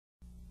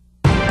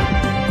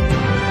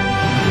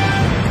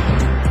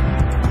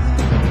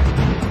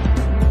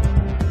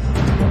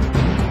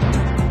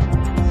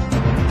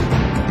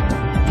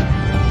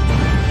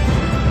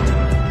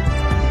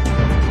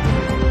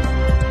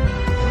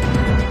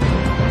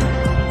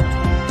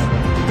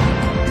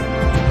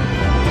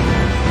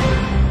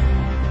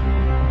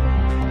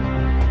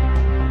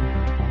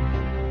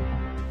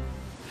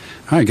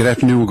Hi, good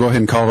afternoon. We'll go ahead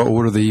and call to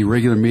order the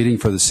regular meeting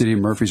for the City of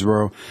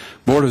Murfreesboro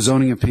Board of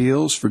Zoning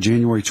Appeals for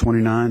January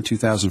 29,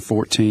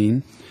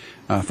 2014.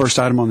 First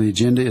item on the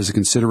agenda is a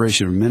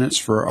consideration of minutes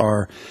for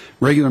our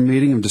regular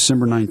meeting of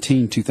December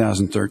 19,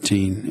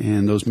 2013.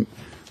 And those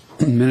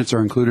minutes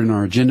are included in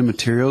our agenda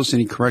materials.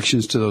 Any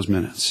corrections to those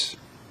minutes?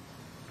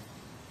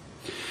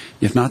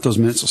 If not, those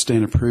minutes will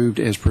stand approved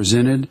as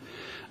presented.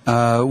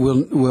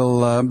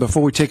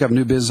 Before we take up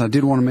new business, I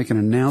did want to make an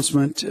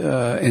announcement,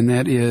 and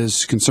that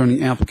is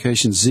concerning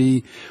application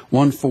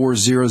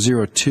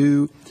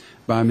Z14002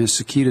 by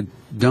Ms. Sakita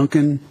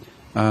Duncan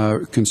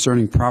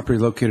concerning property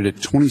located at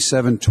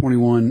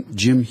 2721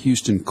 Jim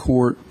Houston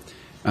Court.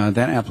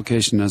 That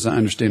application, as I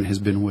understand, has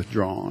been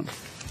withdrawn.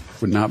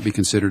 Would not be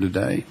considered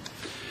today.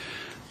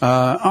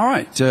 All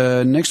right.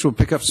 Next, we'll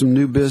pick up some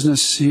new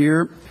business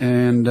here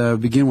and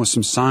begin with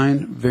some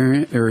sign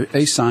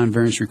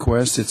variance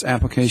request. It's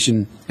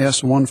application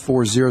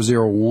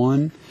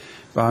S14001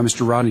 by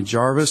Mr. Rodney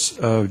Jarvis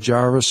of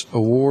Jarvis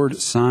Award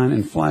Sign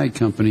and Flag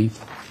Company.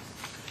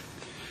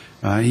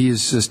 He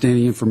is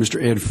standing in for Mr.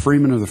 Ed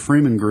Freeman of the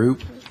Freeman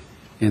Group,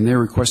 and they're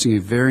requesting a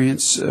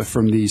variance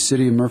from the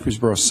City of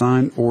Murfreesboro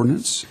sign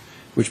ordinance,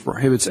 which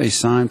prohibits a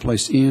sign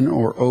placed in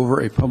or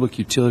over a public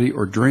utility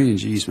or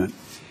drainage easement.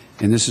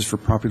 And this is for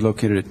property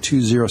located at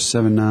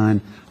 2079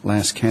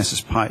 Las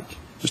Casas Pike.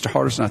 Mr.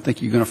 Hardison, I think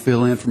you're going to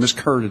fill in for Ms.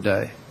 Kerr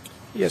today.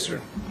 Yes,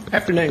 sir.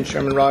 Afternoon,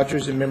 Chairman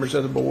Rogers and members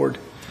of the board.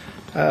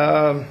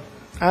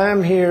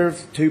 I'm here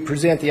to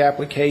present the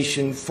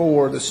application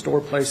for the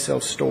store place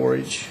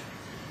self-storage.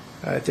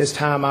 At this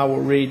time, I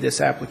will read this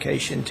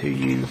application to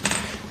you.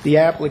 The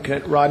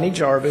applicant, Rodney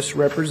Jarvis,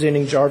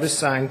 representing Jarvis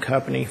Sign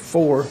Company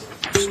for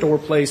store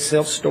place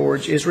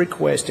self-storage, is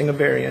requesting a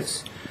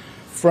variance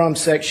from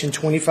Section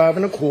 25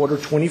 1/4,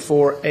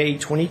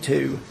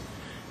 24A22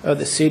 of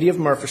the City of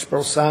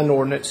Murfreesboro sign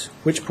ordinance,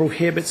 which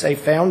prohibits a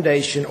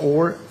foundation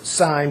or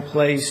sign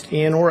placed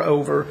in or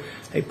over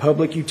a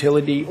public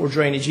utility or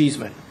drainage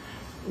easement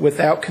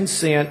without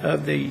consent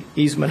of the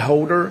easement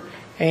holder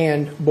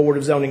and Board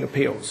of Zoning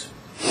Appeals.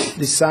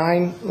 The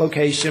sign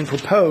location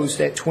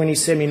proposed at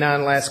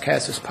 2079 Las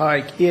Casas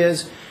Pike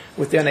is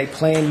within a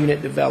planned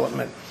unit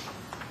development.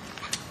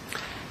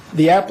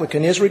 The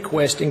applicant is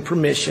requesting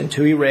permission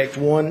to erect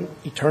one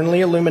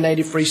eternally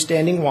illuminated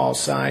freestanding wall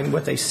sign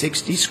with a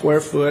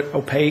 60-square-foot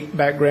opaque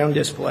background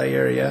display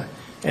area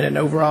and an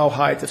overall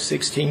height of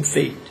 16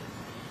 feet.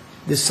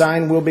 The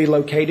sign will be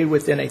located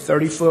within a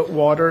 30-foot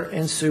water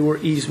and sewer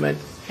easement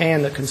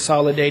and a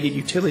consolidated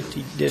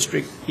utility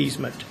district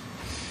easement.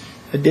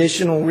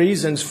 Additional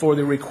reasons for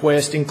the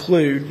request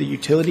include the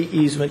utility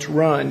easements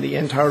run the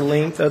entire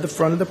length of the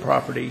front of the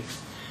property,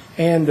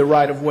 and the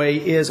right-of-way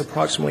is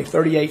approximately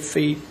 38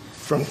 feet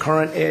from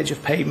current edge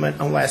of pavement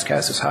on Las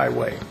Casas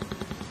Highway.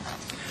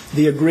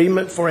 The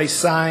agreement for a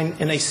sign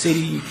in a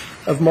City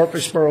of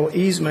Murfreesboro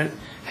easement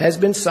has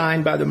been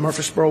signed by the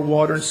Murfreesboro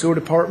Water and Sewer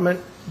Department,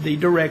 the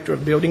Director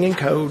of Building and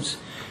Codes,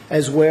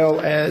 as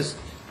well as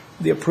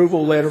the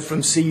approval letter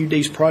from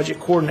CUD's project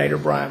coordinator,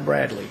 Bryant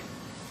Bradley.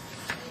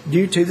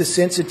 Due to the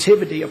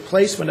sensitivity of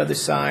placement of the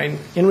sign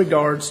in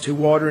regards to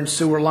water and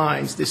sewer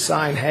lines, the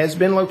sign has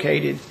been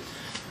located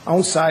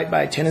on site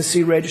by a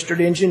Tennessee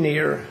registered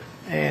engineer,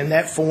 and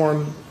that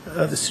form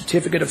of the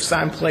certificate of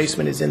sign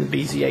placement is in the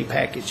BZA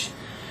package.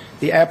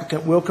 The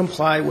applicant will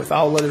comply with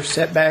all other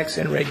setbacks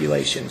and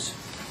regulations.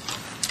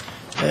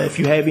 If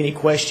you have any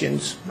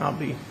questions, I'll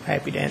be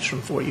happy to answer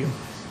them for you.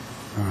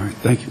 All right.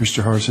 Thank you,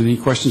 Mr. Hardison. Any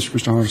questions for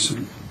Mr.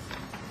 Hardison?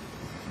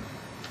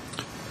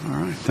 All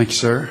right. Thank you,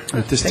 sir.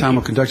 At this time,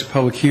 we'll conduct a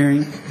public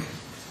hearing.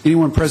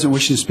 Anyone present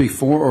wishing to speak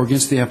for or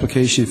against the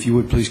application, if you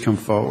would, please come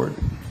forward.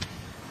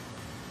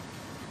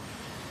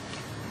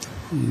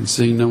 And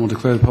seeing none, we'll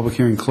declare the public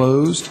hearing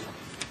closed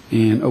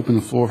and open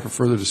the floor for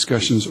further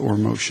discussions or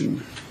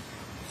motion.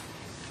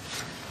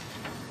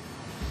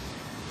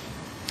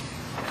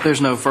 If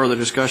there's no further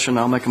discussion,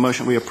 I'll make a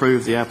motion we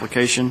approve the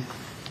application,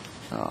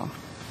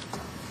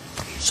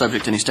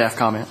 subject to any staff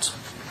comments.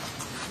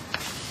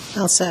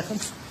 I'll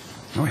second.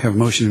 We have a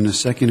motion and a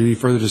second. Any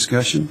further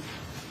discussion?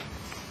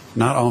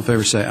 Not all in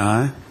favor say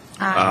aye.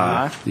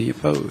 Aye. Any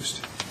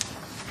opposed?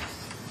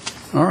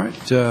 All right.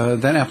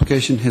 That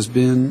application has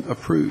been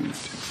approved.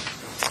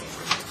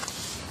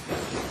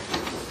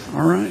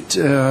 All right.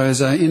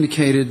 As I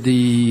indicated,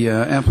 the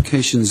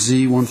application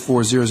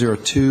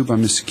Z14002 by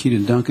Ms.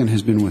 Sakita Duncan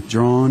has been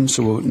withdrawn.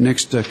 So we'll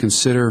next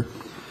consider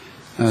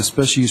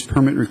special use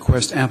permit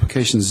request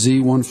application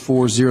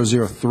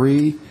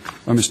Z14003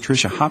 by Ms.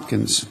 Tricia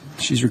Hopkins.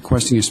 She's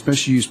requesting a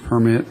special use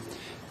permit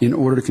in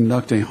order to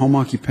conduct a home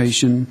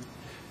occupation,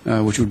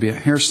 which would be a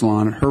hair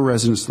salon at her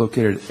residence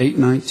located at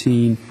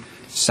 819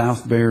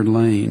 South Baird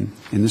Lane,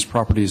 and this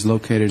property is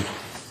located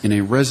in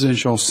a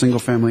residential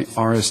single-family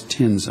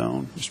RS10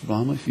 zone. Mr.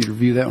 Blomley, if you'd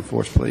review that one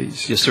for us,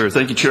 please. Yes, sir.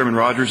 Thank you, Chairman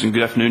Rogers, and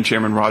good afternoon,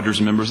 Chairman Rogers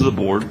and members of the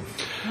board.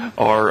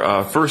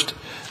 Our first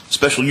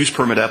special use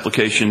permit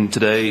application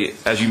today,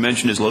 as you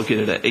mentioned, is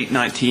located at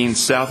 819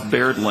 South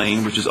Baird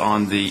Lane, which is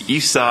on the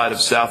east side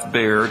of South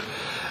Baird,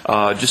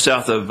 just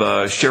south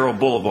of Sherrill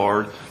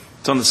Boulevard.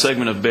 It's on the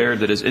segment of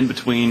Baird that is in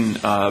between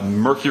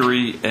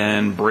Mercury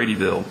and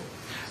Bradyville.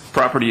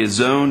 Property is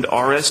zoned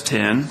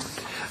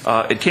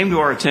RS10. It came to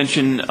our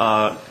attention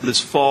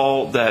this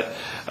fall that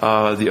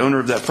the owner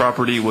of that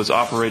property was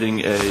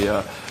operating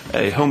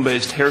a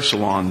home-based hair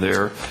salon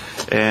there,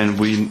 and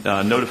we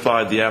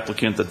notified the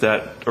applicant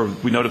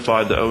we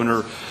notified the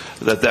owner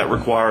that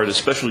required a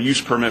special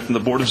use permit from the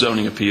Board of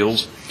Zoning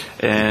Appeals,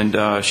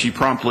 and she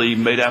promptly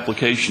made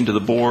application to the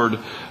board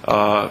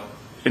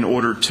in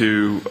order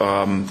to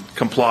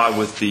comply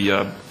with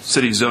the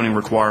city zoning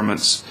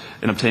requirements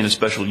and obtain a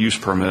special use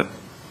permit.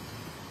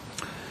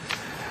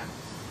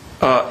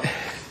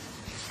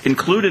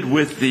 Included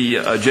with the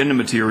agenda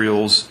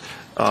materials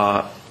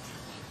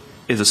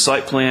is a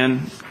site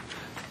plan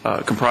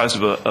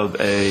comprised of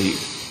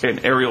an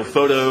aerial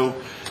photo,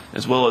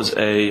 as well as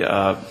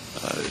a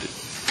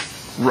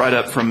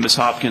write-up from Ms.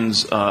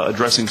 Hopkins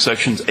addressing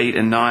sections 8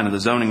 and 9 of the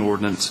zoning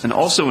ordinance, and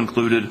also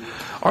included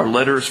are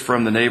letters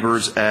from the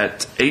neighbors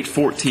at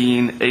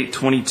 814,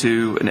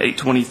 822, and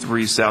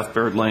 823 South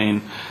Baird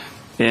Lane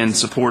in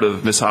support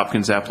of Ms.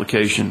 Hopkins'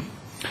 application.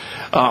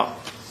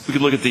 We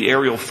could look at the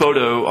aerial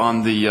photo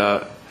on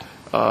the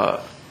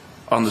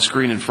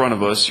screen in front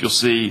of us. You'll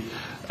see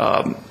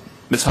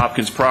Ms.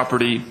 Hopkins'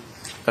 property,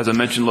 as I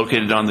mentioned,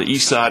 located on the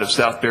east side of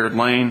South Baird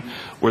Lane,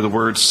 where the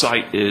word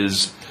site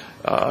is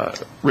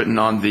written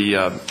on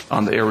the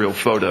aerial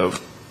photo.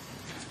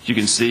 You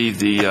can see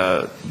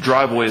the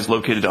driveway is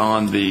located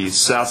on the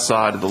south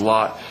side of the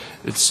lot.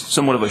 It's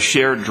somewhat of a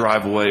shared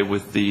driveway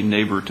with the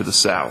neighbor to the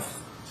south.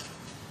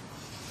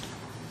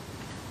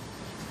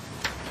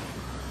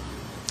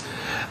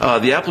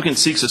 The applicant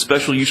seeks a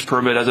special use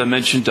permit, as I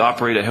mentioned, to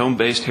operate a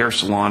home-based hair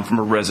salon from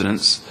a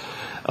residence.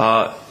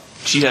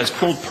 She has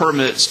pulled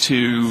permits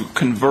to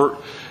convert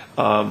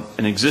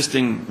an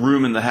existing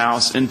room in the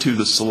house into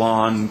the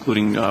salon,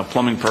 including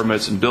plumbing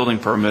permits and building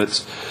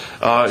permits.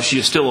 She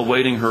is still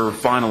awaiting her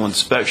final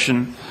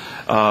inspection,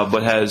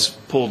 but has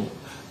pulled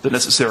the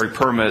necessary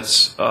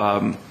permits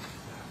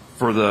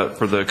for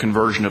the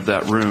conversion of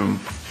that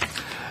room.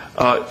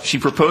 She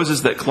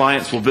proposes that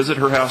clients will visit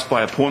her house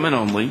by appointment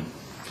only.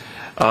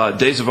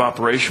 Days of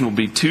operation will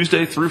be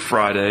Tuesday through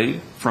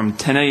Friday from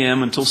 10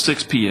 a.m. until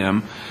 6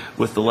 p.m.,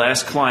 with the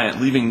last client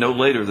leaving no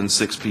later than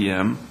 6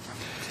 p.m.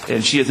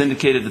 And she has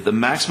indicated that the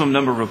maximum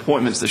number of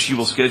appointments that she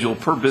will schedule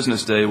per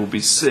business day will be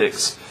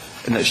 6,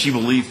 and that she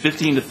will leave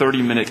 15 to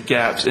 30-minute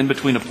gaps in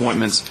between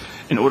appointments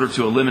in order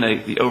to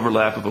eliminate the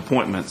overlap of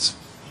appointments.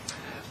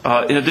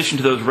 In addition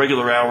to those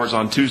regular hours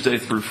on Tuesday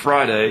through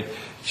Friday,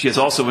 she has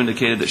also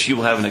indicated that she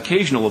will have an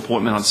occasional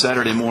appointment on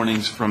Saturday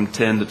mornings from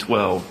 10 to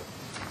 12.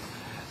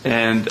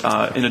 And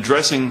in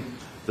addressing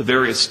the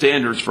various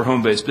standards for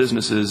home-based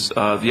businesses,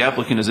 the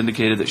applicant has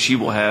indicated that she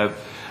will have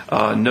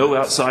no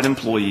outside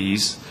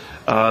employees.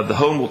 The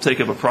home will take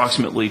up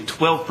approximately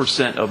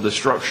 12% of the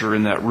structure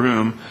in that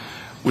room,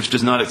 which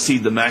does not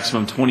exceed the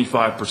maximum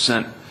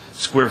 25%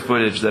 square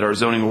footage that our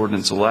zoning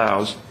ordinance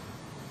allows.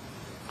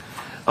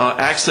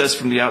 Access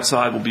from the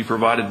outside will be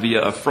provided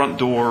via a front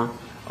door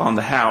on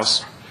the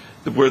house.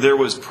 Where there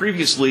was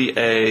previously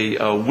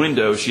a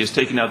window, she has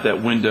taken out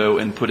that window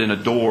and put in a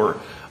door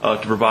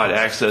to provide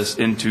access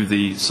into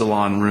the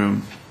salon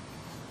room.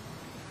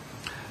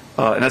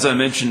 And as I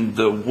mentioned,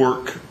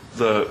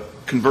 the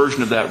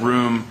conversion of that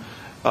room,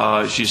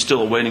 she's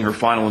still awaiting her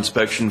final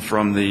inspection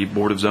from the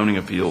Board of Zoning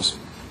Appeals.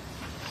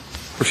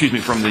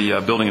 From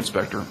the building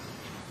inspector.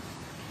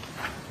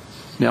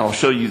 Now I'll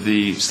show you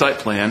the site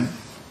plan.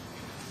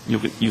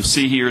 You'll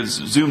see here, it's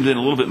zoomed in a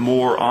little bit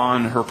more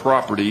on her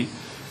property.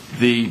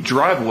 The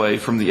driveway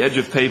from the edge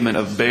of pavement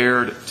of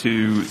Baird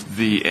to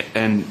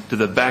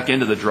the back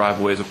end of the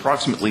driveway is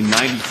approximately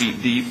 90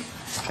 feet deep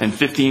and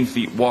 15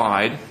 feet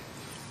wide.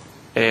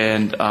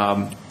 And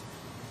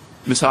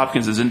Ms.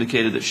 Hopkins has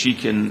indicated that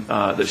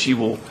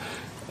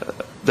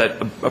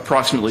that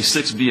approximately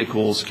 6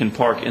 vehicles can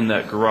park in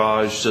that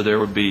garage, so there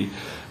would be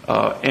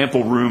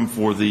ample room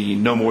for the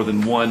no more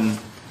than one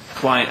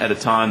client at a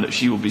time that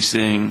she will be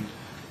seeing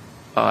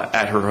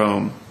at her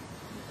home.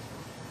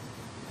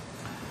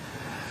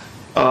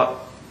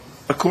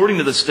 According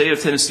to the State of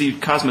Tennessee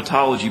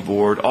Cosmetology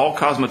Board, all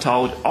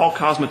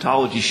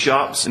cosmetology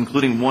shops,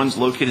 including ones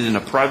located in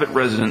a private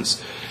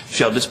residence,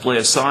 shall display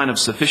a sign of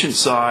sufficient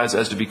size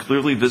as to be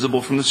clearly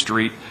visible from the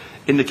street,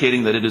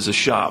 indicating that it is a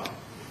shop.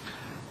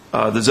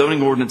 The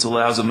zoning ordinance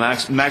allows a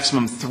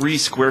maximum 3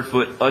 square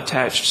foot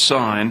attached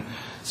sign,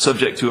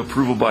 subject to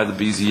approval by the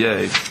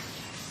BZA.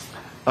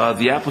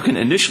 The applicant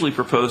initially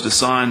proposed a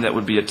sign that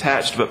would be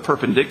attached but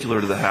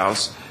perpendicular to the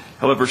house.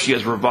 However, she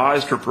has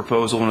revised her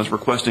proposal and is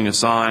requesting a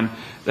sign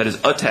that is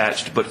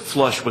attached but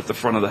flush with the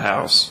front of the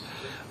house.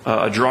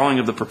 A drawing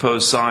of the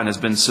proposed sign has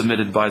been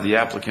submitted by the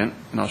applicant,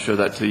 and I'll show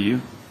that to you.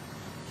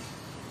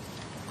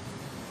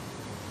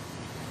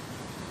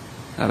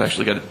 I've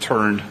actually got it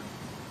turned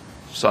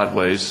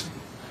sideways.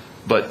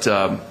 But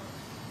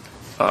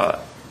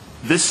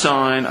this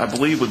sign, I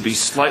believe, would be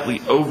slightly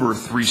over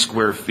 3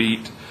 square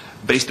feet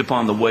based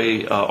upon the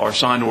way our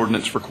sign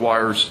ordinance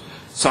requires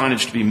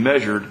signage to be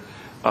measured.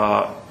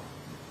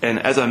 And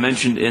as I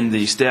mentioned in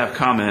the staff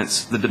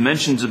comments, the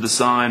dimensions of the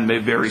sign may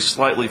vary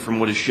slightly from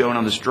what is shown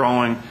on this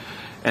drawing,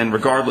 and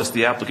regardless,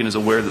 the applicant is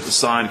aware that the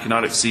sign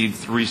cannot exceed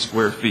 3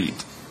 square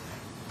feet.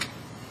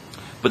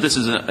 But this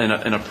is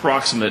an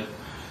approximate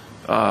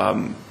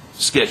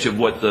sketch of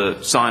what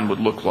the sign would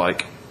look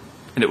like,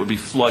 and it would be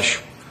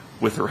flush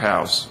with her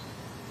house.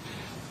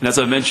 And as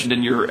I mentioned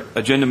in your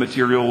agenda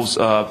materials,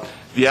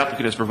 the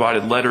applicant has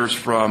provided letters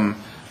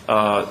from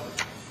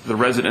the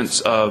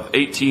residents of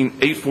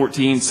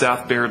 814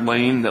 South Baird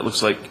Lane, that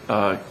looks like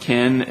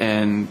Ken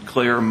and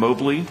Claire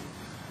Mobley.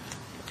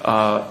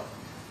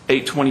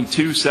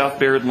 822 South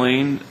Baird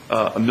Lane,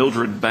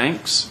 Mildred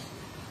Banks.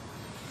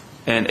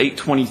 And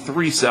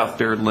 823 South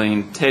Baird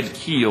Lane, Ted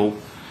Keel.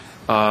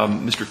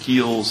 Mr.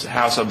 Keel's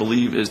house, I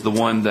believe, is the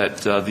one that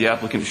the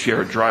applicant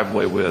shared a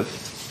driveway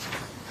with.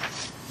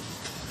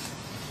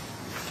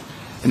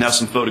 And now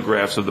some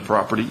photographs of the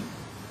property.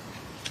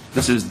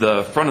 This is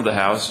the front of the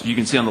house. You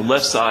can see on the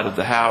left side of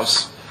the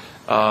house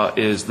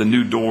is the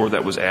new door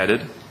that was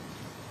added.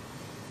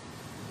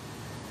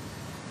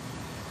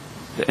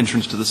 The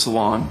entrance to the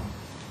salon.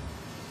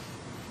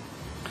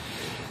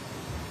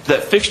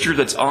 That fixture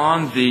that's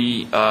on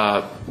the,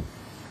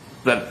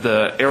 that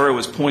the arrow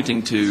is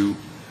pointing to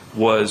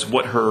was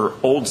what her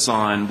old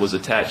sign was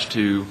attached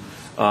to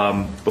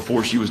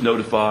before she was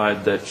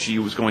notified that she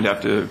was going to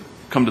have to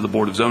come to the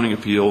Board of Zoning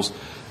Appeals.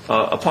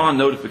 Upon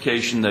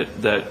notification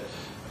that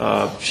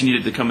she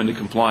needed to come into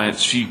compliance,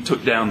 she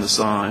took down the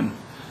sign,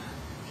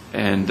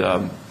 and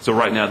so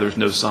right now there's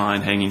no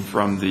sign hanging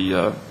from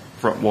the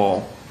front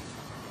wall.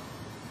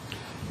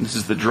 This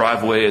is the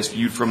driveway as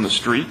viewed from the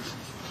street.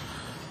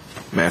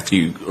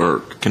 Matthew, or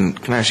can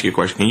I ask you a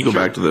question? Can you go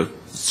back to the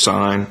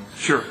sign?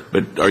 Sure.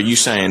 But are you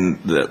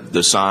saying that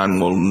the sign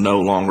will no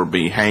longer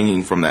be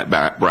hanging from that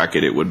back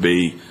bracket? It would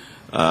be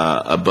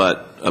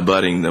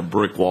abutting the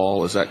brick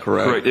wall. Is that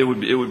correct? Correct.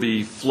 It would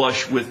be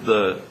flush with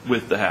the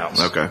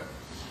house. Okay.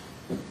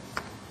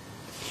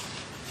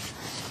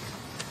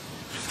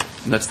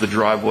 And that's the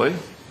driveway.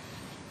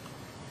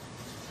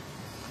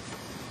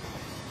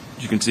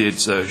 As you can see,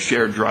 it's a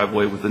shared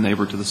driveway with the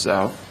neighbor to the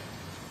south.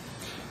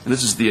 And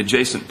this is the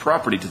adjacent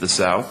property to the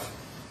south,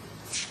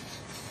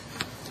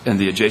 and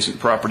the adjacent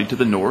property to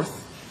the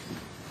north,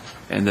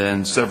 and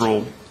then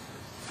several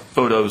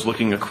photos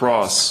looking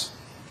across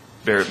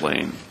Baird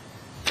Lane.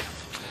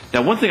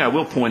 Now, one thing I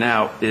will point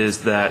out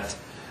is that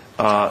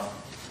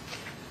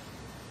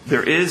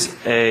there is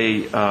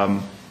a,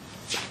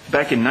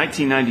 back in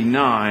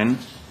 1999,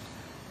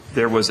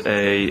 there was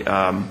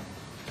a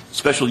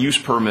special use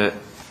permit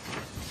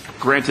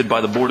granted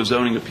by the Board of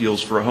Zoning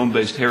Appeals for a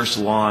home-based hair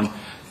salon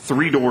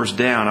 3 doors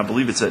down. I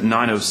believe it's at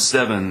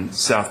 907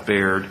 South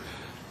Baird.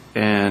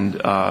 And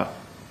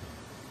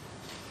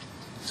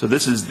so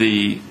this is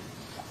a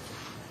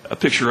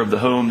picture of the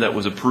home that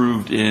was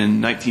approved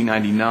in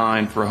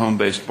 1999 for a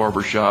home-based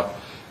barbershop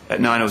at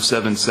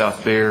 907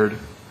 South Baird.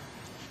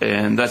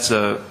 And that's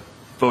a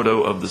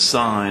photo of the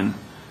sign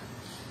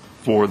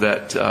for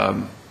that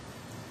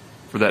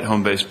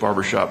home-based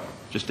barbershop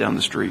just down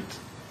the street.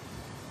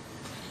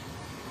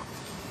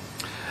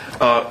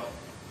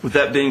 With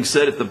that being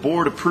said, if the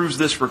board approves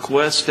this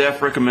request,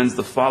 staff recommends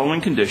the following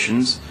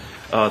conditions.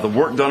 The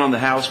work done on the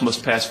house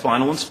must pass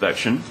final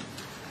inspection.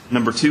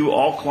 Number 2,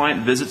 all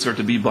client visits are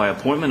to be by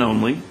appointment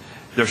only.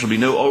 There shall be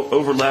no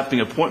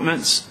overlapping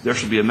appointments. There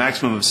shall be a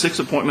maximum of 6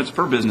 appointments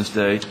per business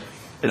day,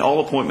 and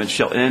all appointments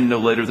shall end no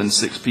later than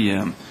 6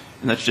 p.m.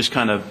 And that's just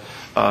kind of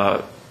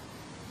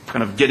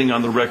getting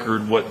on the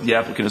record what the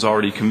applicant has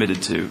already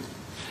committed to.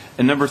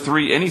 And number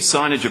 3, any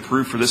signage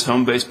approved for this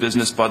home-based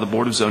business by the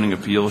Board of Zoning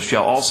Appeals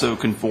shall also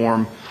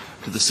conform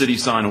to the city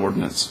sign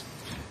ordinance.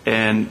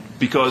 And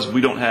because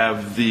we don't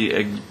have the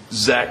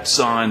exact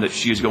sign that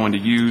she is going to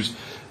use,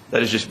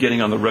 that is just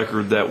getting on the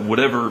record that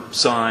whatever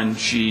sign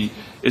she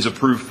is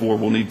approved for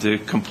will need to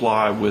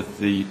comply with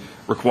the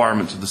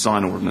requirements of the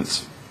sign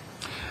ordinance.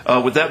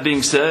 With that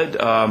being said,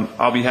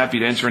 I'll be happy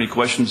to answer any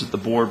questions that the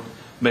board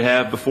may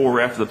have before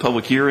or after the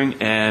public hearing,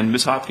 and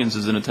Ms. Hopkins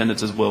is in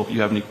attendance as well if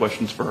you have any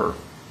questions for her.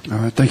 All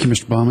right. Thank you,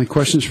 Mr. Bromley.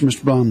 Questions for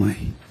Mr.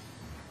 Bromley?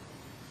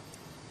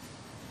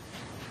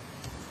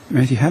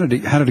 Matthew, how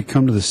did it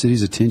come to the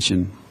city's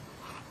attention?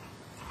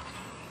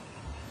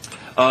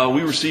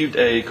 We received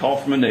a call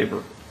from a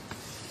neighbor.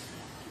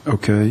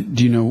 Okay.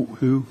 Do you know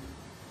who?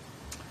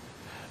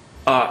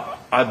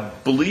 I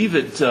believe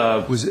it.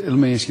 Let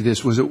me ask you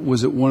this: was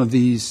it one of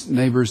these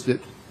neighbors that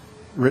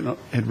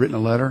had written a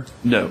letter?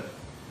 No.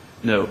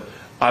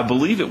 I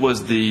believe it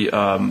was the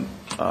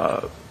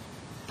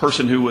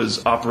person who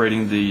was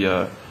operating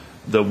the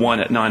one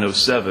at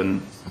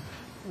 907,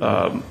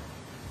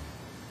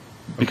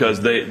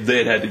 because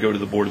they had to go to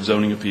the Board of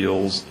Zoning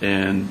Appeals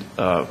and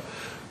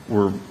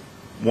were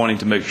wanting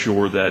to make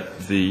sure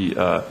that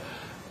the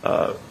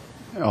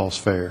All's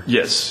fair.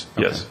 Yes.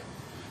 Okay. Yes.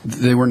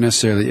 They weren't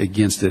necessarily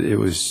against it. It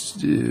was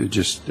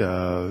just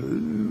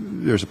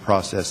there's a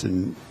process,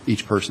 and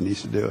each person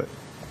needs to do it.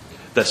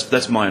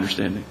 That's my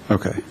understanding.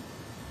 Okay.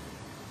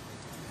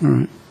 All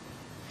right.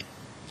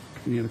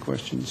 Any other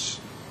questions?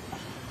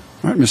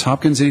 All right, Ms.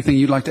 Hopkins, anything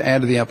you'd like to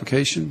add to the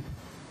application?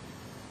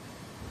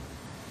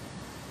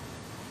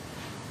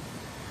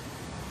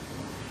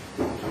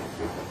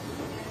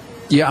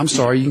 Yeah, I'm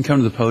sorry. You can come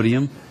to the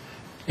podium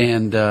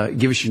and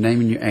give us your name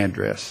and your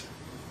address.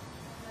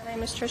 My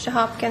name is Tricia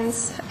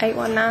Hopkins,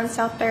 819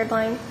 South Baird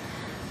Lane.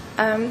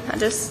 I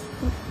just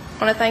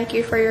want to thank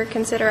you for your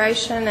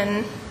consideration,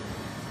 and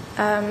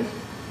I'm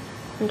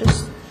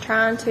just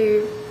trying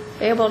to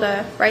be able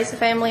to raise a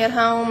family at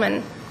home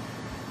and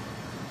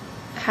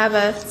have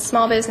a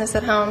small business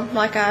at home.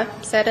 Like I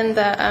said in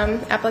the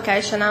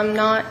application, I'm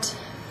not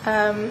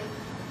going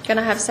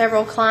to have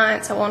several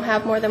clients. I won't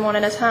have more than one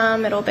at a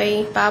time. It'll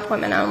be by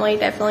appointment only,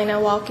 definitely no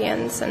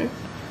walk-ins, and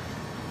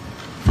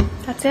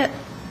that's it.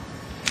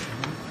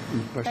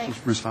 Any questions Thanks.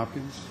 for Ms.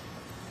 Hopkins?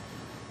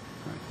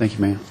 All right, thank you,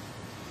 ma'am.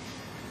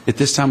 At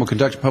this time, we'll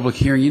conduct a public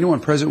hearing. Anyone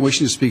present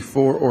wishing to speak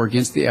for or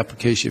against the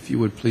application, if you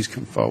would, please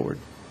come forward.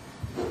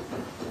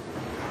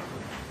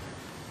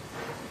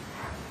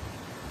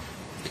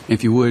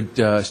 If you would,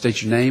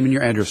 state your name and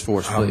your address for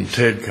us, I'm please.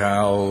 Ted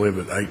Kyle, live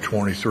at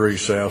 823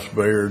 South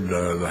Baird,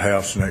 the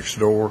house next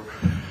door,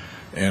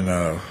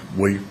 and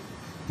we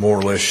more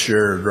or less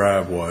share a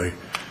driveway.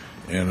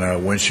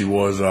 And when she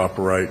was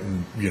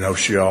operating, the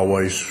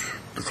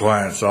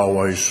clients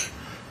always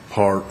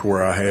parked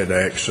where I had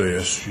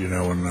access,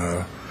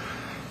 and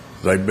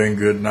they've been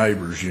good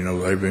neighbors.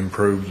 They've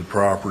improved the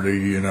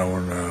property, and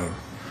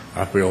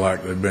I feel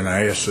like they've been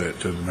an asset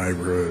to the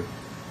neighborhood.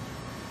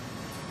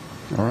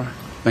 All right.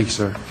 Thank you,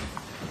 sir.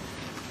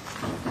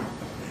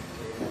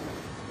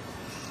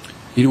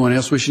 Anyone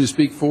else wishing to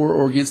speak for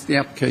or against the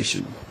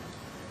application?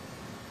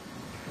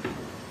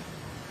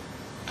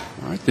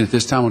 All right. Then at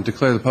this time, we'll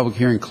declare the public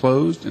hearing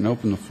closed and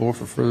open the floor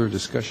for further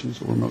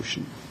discussions or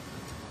motion.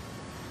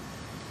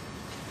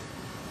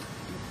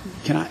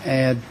 Can I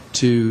add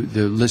to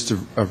the list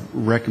of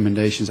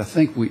recommendations? I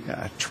think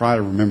I try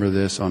to remember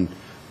this on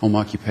home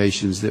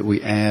occupations, that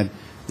we add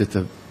that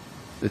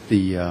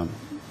the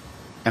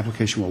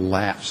application will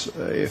lapse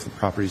if the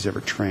property is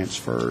ever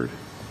transferred.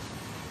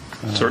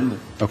 Certainly.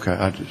 Okay.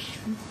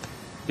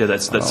 Yeah,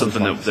 that's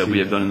something that we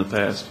have done in the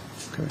past.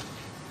 Okay.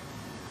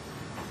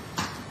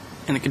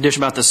 And the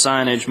condition about the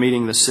signage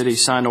meeting the city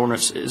sign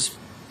ordinance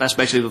that's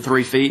basically the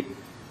 3 feet?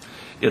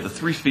 Yeah, the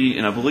 3 feet,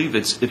 and I believe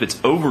if it's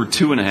over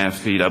 2.5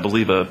 feet, I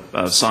believe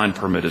a sign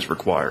permit is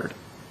required.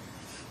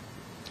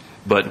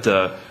 But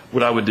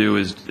what I would do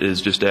is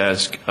just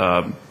ask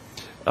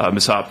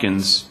Ms.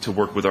 Hopkins to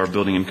work with our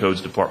Building and Codes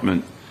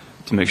Department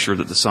to make sure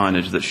that the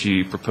signage that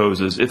she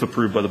proposes, if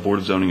approved by the Board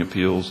of Zoning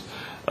Appeals,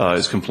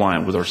 is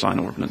compliant with our sign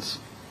ordinance.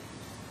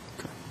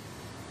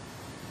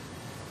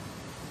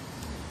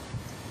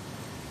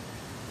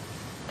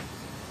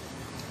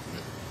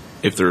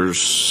 If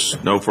there's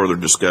no further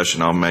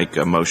discussion, I'll make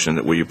a motion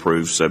that we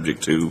approve,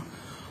 subject to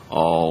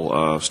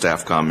all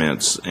staff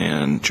comments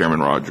and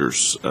Chairman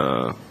Rogers'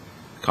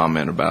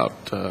 comment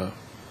about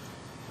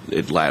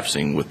it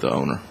lapsing with the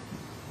owner,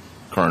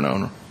 current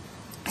owner.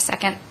 A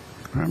second.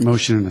 All right,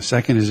 motion and a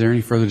second. Is there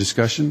any further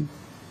discussion?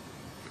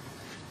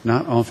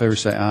 Not. All in favor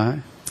say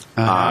aye.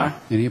 Aye.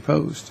 Any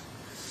opposed?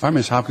 All right,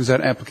 Ms. Hopkins,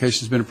 that application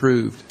has been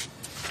approved.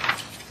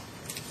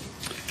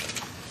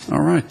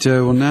 All right,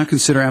 we'll now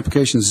consider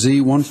application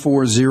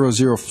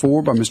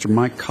Z14004 by Mr.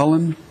 Mike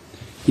Cullen.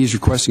 He's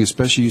requesting a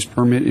special use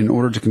permit in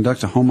order to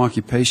conduct a home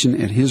occupation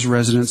at his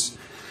residence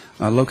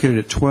located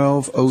at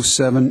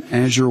 1207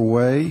 Azure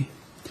Way.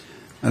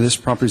 This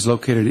property is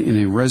located in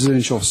a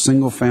residential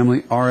single-family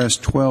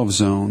RS-12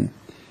 zone,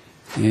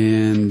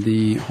 and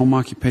the home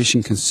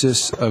occupation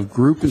consists of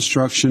group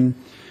instruction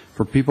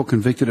for people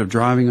convicted of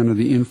driving under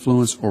the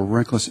influence or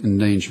reckless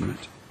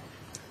endangerment.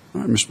 All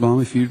right, Mr. Blum,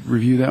 if you'd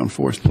review that one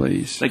for us,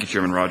 please. Thank you,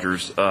 Chairman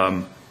Rogers.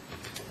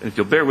 If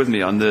you'll bear with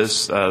me on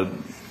this,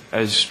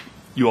 as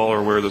you all are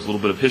aware, there's a little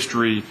bit of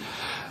history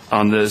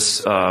on this.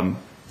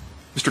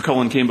 Mr.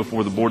 Cullen came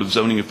before the Board of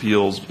Zoning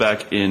Appeals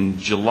back in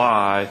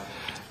July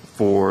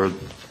for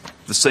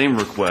the same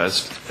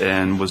request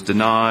and was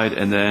denied.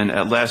 And then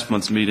at last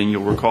month's meeting,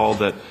 you'll recall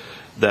that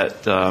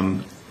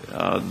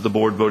the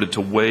board voted to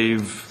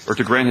waive or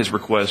to grant his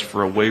request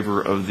for a waiver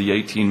of the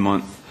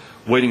 18-month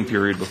waiting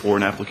period before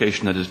an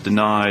application that is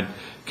denied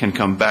can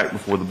come back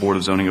before the Board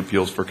of Zoning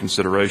Appeals for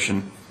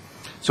consideration.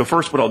 So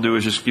first, what I'll do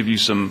is just give you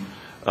some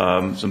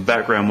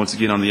background once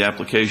again on the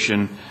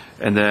application,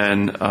 and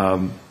then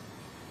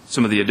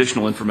some of the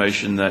additional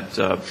information that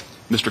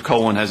Mr.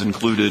 Cullen has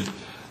included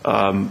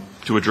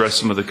to address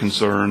some of the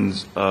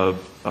concerns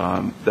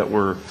that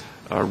were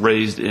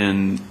raised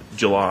in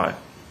July.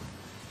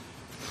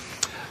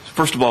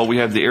 First of all, we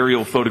have the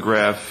aerial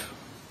photograph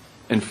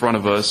in front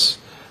of us.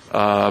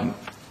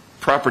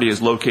 Property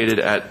is located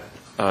at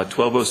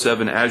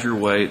 1207 Azure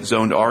Way,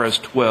 zoned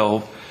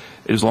RS-12.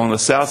 It is along the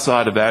south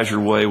side of Azure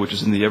Way, which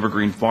is in the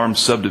Evergreen Farms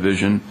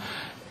subdivision,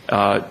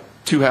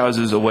 2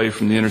 houses away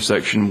from the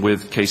intersection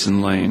with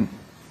Cason Lane.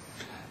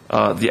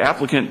 The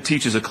applicant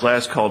teaches a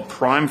class called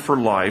Prime for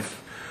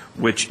Life,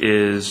 which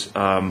is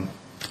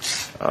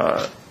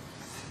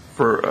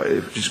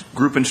for just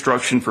group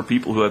instruction for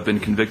people who have been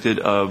convicted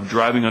of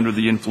driving under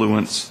the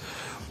influence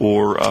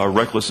or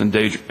reckless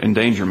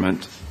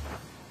endangerment.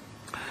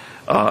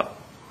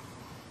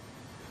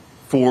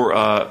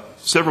 For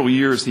several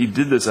years, he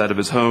did this out of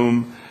his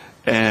home,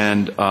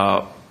 and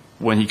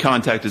when he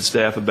contacted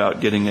staff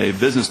about getting a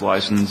business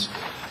license,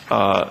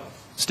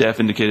 staff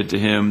indicated to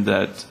him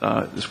that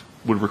this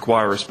would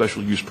require a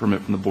special use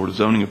permit from the Board of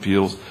Zoning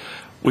Appeals,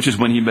 which is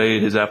when he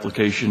made his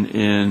application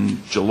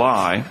in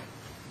July.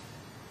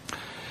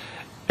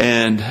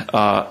 And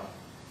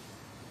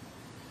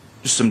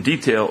just some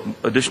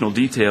additional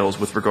details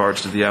with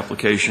regards to the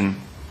application.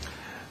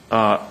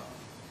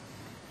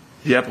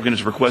 The applicant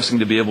is requesting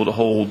to be able to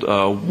hold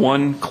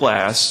one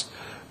class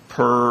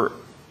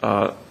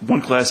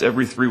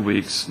every 3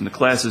 weeks, and the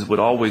classes would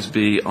always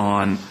be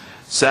on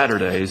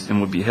Saturdays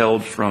and would be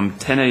held from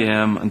 10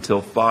 a.m.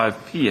 until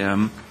 5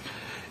 p.m.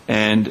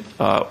 And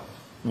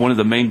one of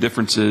the main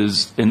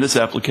differences in this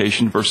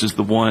application versus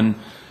the one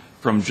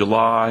from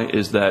July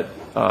is that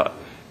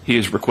he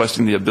is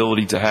requesting the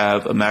ability to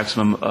have a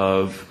maximum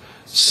of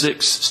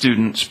 6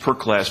 students per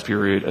class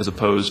period as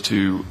opposed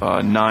to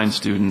 9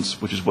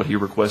 students, which is what he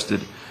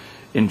requested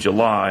in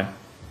July.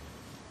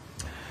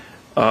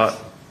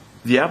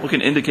 The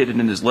applicant indicated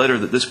in his letter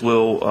that this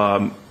will,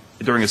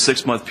 during a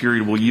 6-month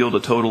period, will yield a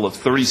total of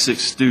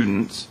 36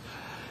 students.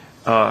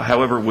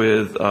 However,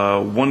 with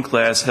one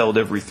class held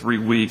every 3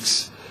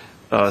 weeks,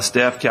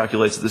 staff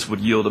calculates that this would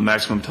yield a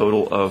maximum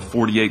total of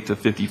 48 to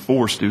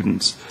 54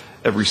 students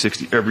every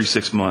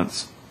 6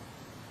 months.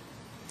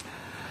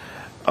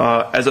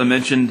 As I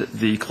mentioned,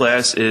 the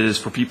class is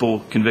for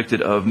people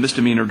convicted of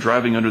misdemeanor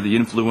driving under the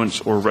influence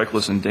or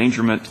reckless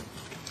endangerment.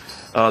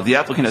 The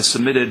applicant has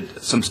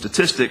submitted some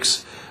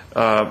statistics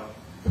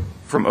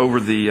from over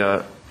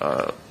the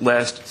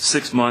last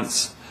 6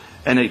 months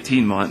and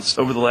 18 months.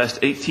 Over the last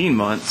 18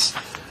 months,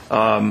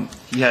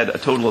 he had a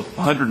total of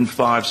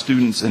 105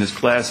 students in his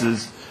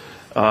classes,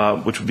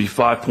 which would be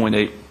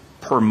 5.8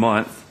 per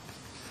month.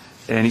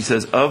 And he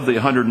says of the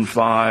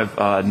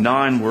 105,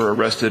 9 were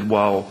arrested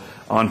while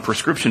on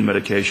prescription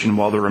medication,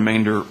 while the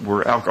remainder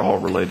were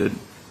alcohol-related.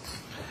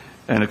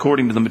 And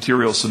according to the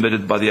material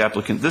submitted by the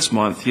applicant this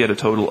month, he had a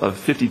total of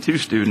 52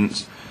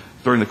 students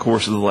during the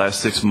course of the last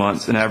 6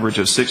 months, an average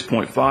of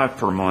 6.5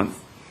 per month.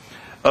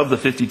 Of the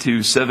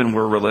 52, 7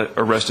 were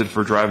arrested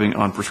for driving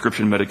on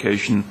prescription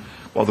medication,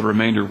 while the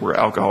remainder were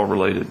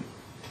alcohol-related.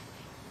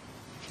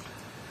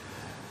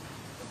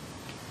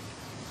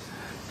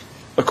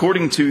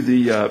 According to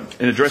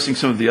in addressing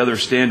some of the other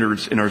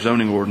standards in our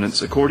zoning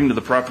ordinance, according to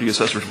the property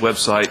assessor's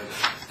website,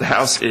 the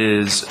house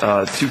is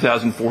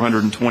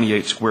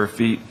 2,428 square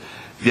feet.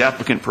 The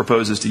applicant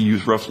proposes to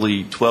use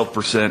roughly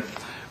 12%,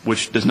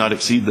 which does not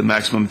exceed the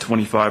maximum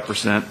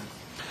 25%.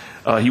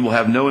 He will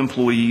have no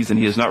employees, and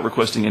he is not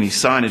requesting any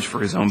signage for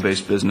his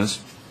home-based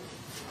business.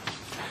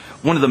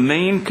 One of the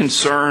main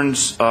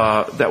concerns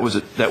that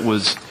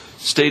was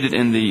stated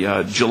in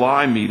the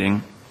July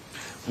meeting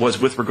was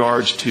with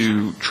regards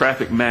to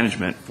traffic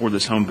management for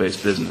this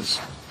home-based business.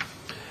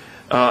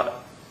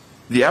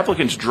 The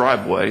applicant's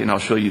driveway, and I'll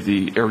show you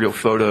the aerial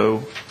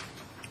photo,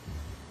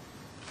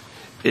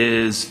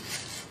 is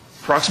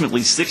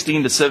approximately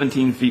 16 to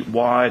 17 feet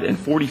wide and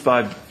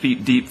 45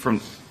 feet deep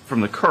from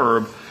the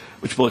curb,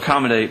 which will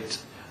accommodate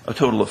a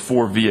total of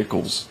 4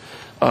 vehicles.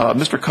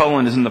 Mr.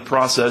 Cullen is in the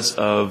process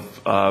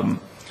of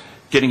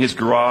getting his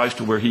garage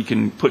to where he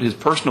can put his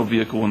personal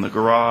vehicle in the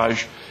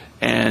garage,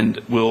 and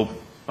will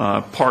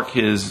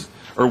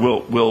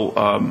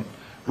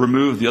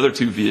remove the other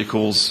 2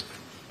 vehicles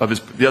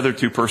the other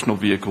 2 personal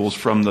vehicles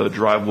from the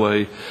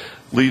driveway,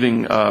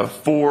 leaving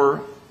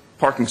 4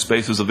 parking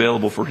spaces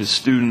available for his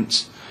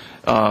students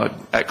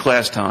at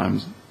class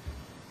times.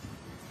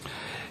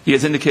 He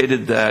has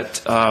indicated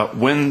that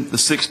when the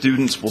 6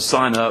 students will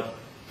sign up,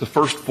 the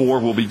first 4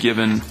 will be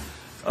given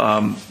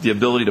the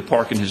ability to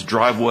park in his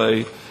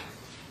driveway.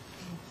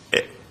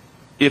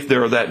 If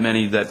there are that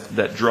many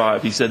that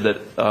drive, he said that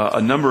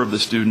a number of the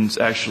students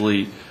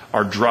actually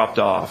are dropped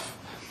off.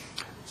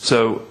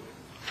 So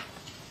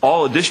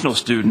all additional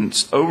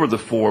students over the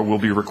 4 will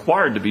be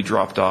required to be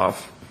dropped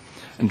off,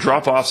 and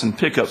drop-offs and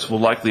pickups will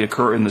likely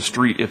occur in the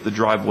street if the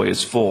driveway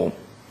is full.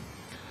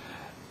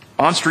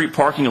 On-street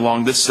parking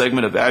along this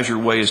segment of Azure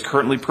Way is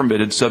currently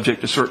permitted,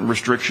 subject to certain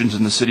restrictions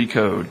in the city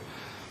code.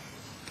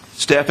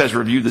 Staff has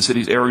reviewed the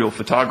city's aerial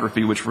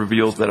photography, which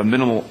reveals that a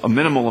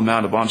minimal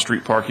amount of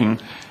on-street parking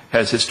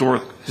has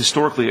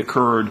historically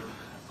occurred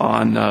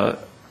on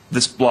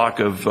this block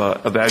of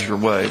Azure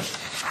Way.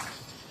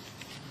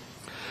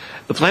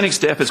 The planning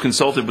staff has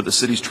consulted with the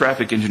city's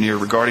traffic engineer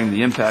regarding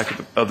the impact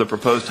of the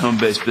proposed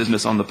home-based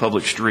business on the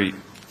public street.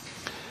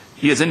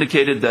 He has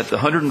indicated that the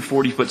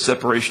 140-foot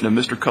separation of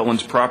Mr.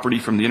 Cullen's property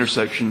from the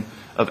intersection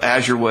of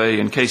Azure Way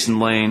and Cason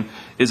Lane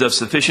is of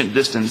sufficient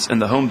distance,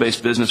 and the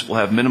home-based business will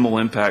have minimal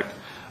impact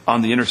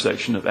on the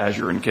intersection of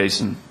Azure and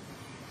Cason.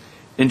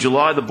 In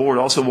July, the board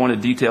also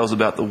wanted details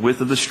about the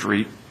width of the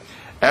street.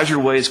 Azure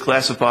Way is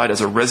classified as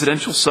a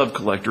residential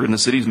subcollector in the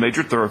city's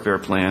major thoroughfare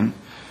plan.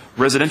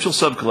 residential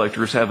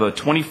subcollectors have a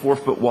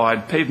 24-foot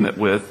wide pavement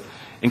width,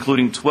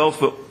 including two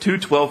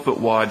 12-foot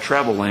wide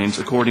travel lanes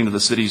according to the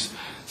city's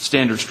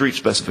standard street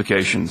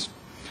specifications.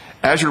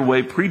 Azure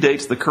Way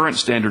predates the current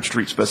standard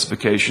street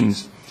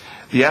specifications.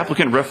 The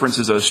applicant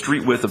references a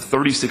street width of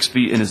 36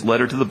 feet in his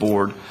letter to the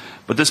board,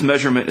 but this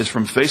measurement is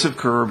from face of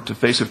curb to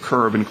face of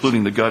curb,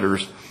 including the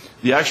gutters.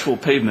 The actual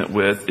pavement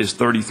width is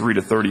 33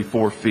 to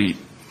 34 feet.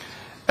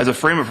 As a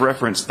frame of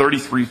reference,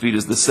 33 feet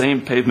is the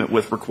same pavement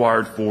width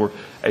required for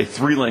a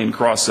 3-lane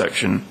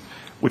cross-section,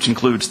 which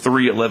includes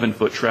 3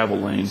 11-foot travel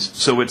lanes.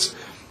 So it's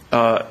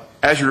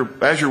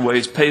Azure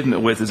Way's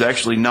pavement width is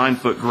actually 9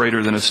 foot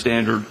greater than a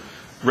standard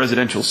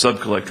residential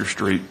subcollector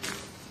street.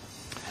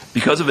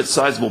 Because of its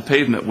sizable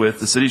pavement width,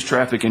 the city's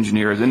traffic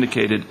engineer has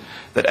indicated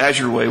that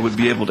Azure Way would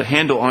be able to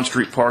handle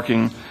on-street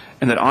parking,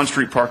 and that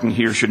on-street parking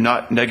here should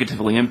not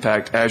negatively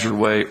impact Azure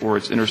Way or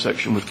its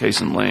intersection with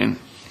Cason Lane.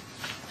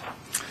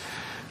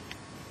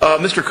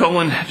 Mr.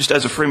 Cullen, just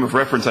as a frame of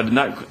reference, I did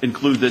not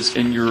include this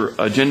in your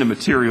agenda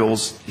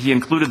materials. He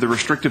included the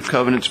restrictive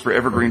covenants for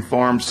Evergreen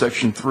Farms,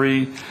 Section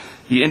 3.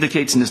 He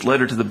indicates in his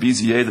letter to the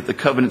BZA that the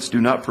covenants do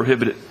not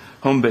prohibit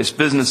home-based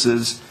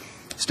businesses.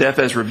 Staff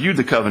has reviewed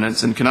the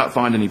covenants and cannot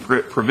find any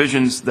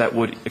provisions that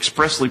would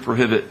expressly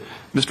prohibit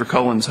Mr.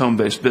 Cullen's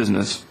home-based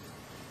business.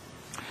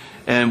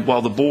 And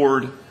while the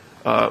board,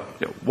 while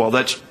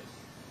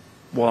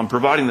I'm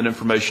providing that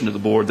information to the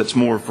board, that's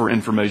more for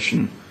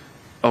information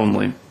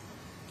only.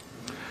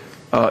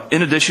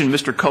 In addition,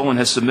 Mr. Cullen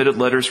has submitted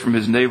letters from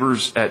his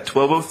neighbors at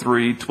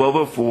 1203,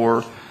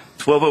 1204,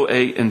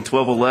 1208, and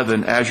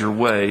 1211 Azure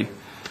Way.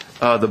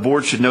 The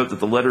board should note that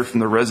the letter from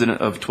the resident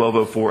of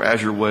 1204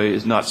 Azure Way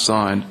is not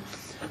signed.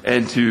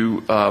 And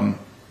to kind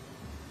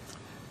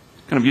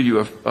of give you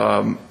a,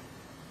 kind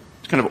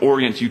of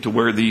orient you to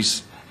where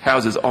these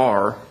houses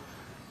are,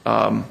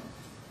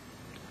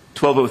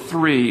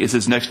 1203 is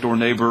his next door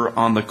neighbor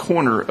on the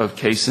corner of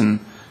Cason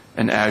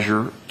and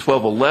Azure.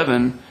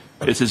 1211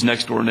 is his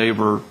next door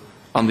neighbor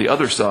on the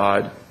other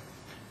side.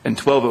 And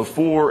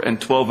 1204 and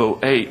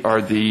 1208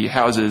 are the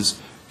houses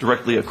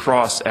directly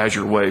across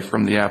Azure Way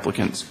from the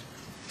applicants.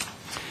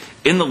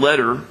 In the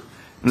letter, and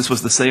this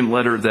was the same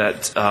letter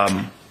that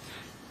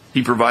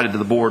he provided to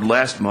the board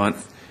last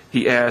month,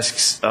 he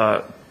asks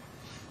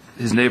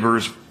his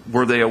neighbors,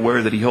 were they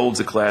aware that he holds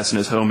a class in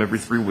his home every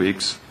 3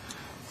 weeks,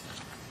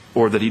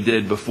 or that he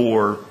did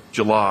before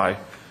July.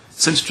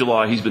 Since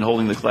July, he's been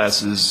holding the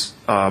classes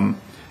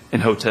in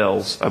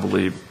hotels, I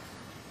believe.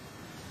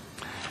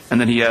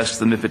 And then he asks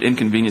them if it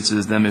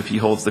inconveniences them if he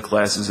holds the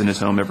classes in his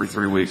home every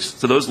 3 weeks.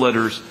 So those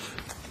letters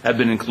have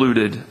been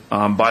included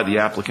by the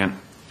applicant.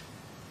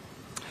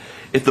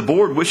 If the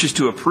board wishes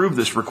to approve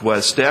this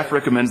request, staff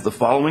recommends the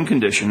following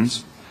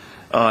conditions.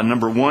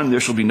 Number 1, there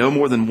shall be no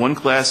more than 1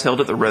 class held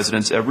at the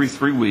residence every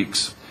 3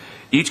 weeks.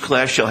 Each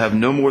class shall have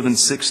no more than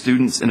 6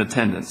 students in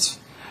attendance.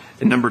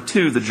 And number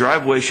 2, the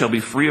driveway shall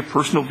be free of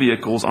personal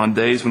vehicles on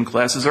days when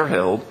classes are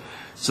held,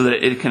 so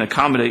that it can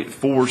accommodate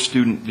 4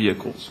 student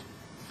vehicles.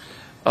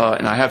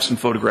 And I have some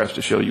photographs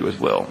to show you as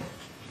well.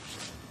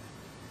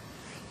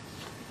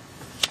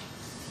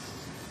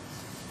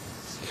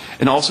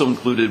 And also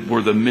included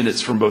were the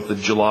minutes from both the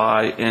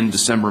July and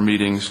December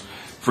meetings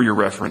for your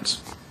reference.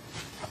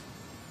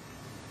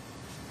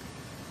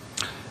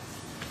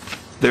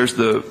 There's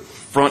the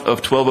front of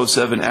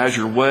 1207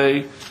 Azure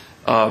Way.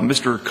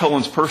 Mr.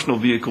 Cullen's personal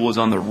vehicle is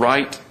on the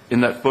right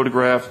in that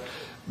photograph.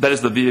 That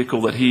is the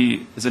vehicle that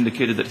he has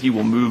indicated that he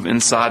will move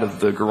inside of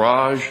the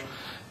garage.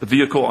 The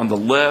vehicle on the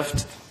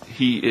left,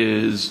 he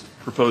is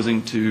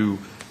proposing to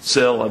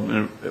sell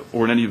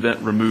or in any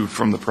event removed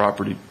from the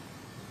property.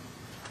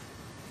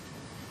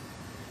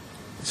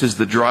 This is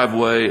the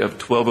driveway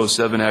of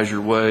 1207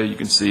 Azure Way. You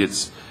can see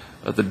it's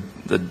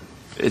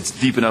it's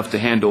deep enough to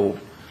handle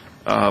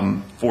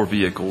 4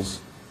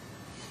 vehicles.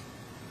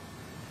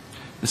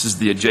 This is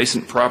the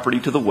adjacent property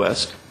to the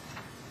west.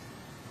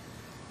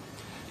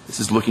 This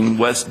is looking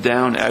west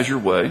down Azure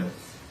Way.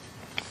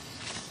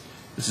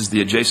 This is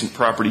the adjacent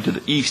property to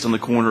the east on the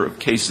corner of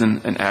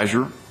Cason and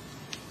Azure.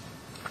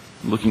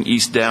 Looking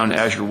east down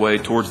Azure Way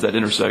towards that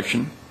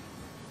intersection.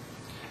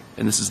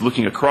 And this is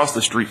looking across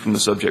the street from the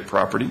subject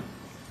property.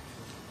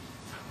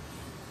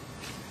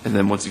 And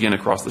then once again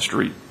across the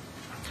street.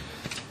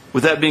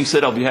 With that being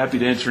said, I'll be happy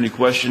to answer any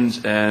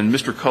questions, and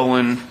Mr.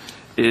 Cullen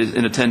is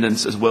in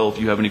attendance as well if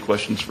you have any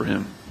questions for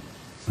him.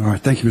 All right.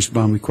 Thank you, Mr.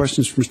 Blomley.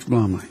 Questions for Mr.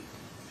 Blomley?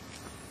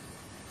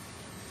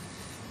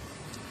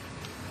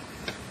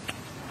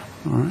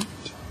 All right.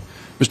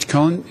 Mr.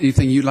 Cullen,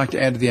 anything you'd like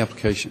to add to the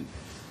application?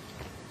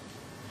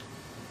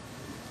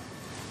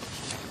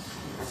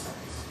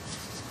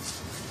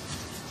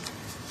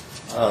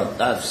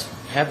 I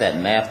have that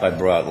map I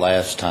brought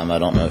last time. I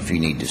don't know if you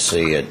need to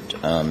see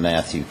it.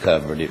 Matthew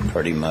covered it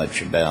pretty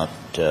much about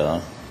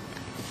the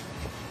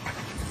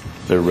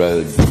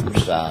road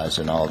size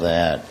and all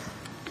that.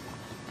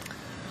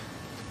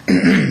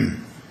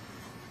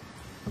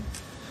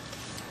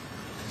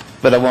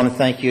 But I want to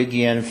thank you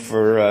again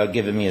for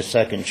giving me a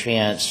second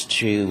chance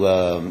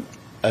to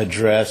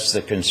address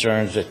the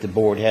concerns that the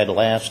board had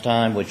last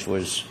time, which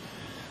was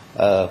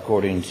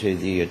according to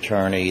the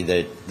attorney,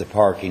 that the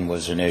parking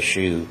was an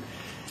issue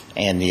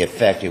and the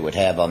effect it would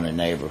have on the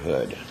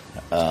neighborhood.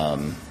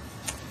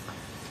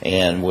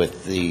 And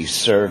with the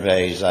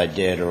surveys I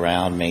did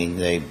around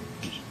me,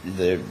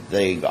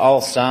 they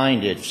all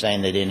signed it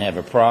saying they didn't have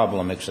a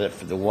problem, except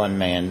for the one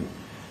man.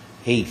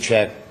 He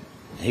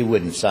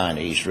wouldn't sign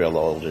it. He's real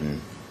old, and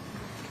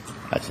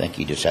I think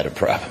he just had a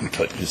problem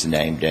putting his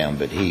name down,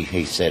 but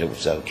he said it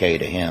was okay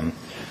to him.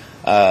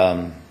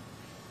 The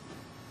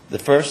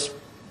first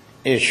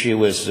issue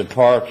was the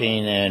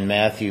parking, and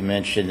Matthew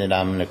mentioned that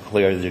I'm going to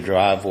clear the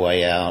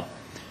driveway out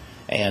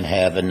and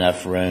have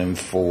enough room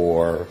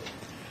for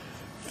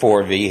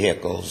 4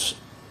 vehicles,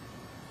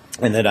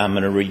 and that I'm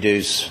going to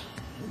reduce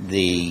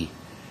the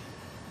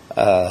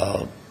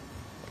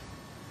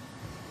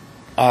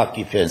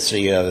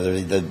occupancy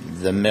of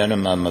the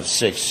minimum of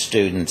 6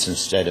 students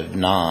instead of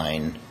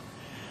 9,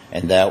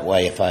 and that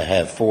way if I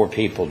have 4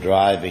 people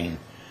driving,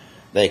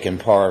 they can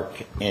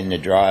park in the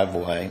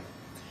driveway.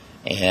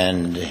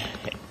 And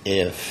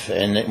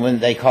when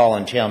they call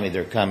and tell me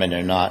they're coming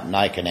or not, and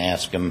I can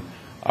ask them,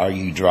 are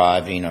you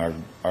driving, or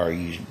are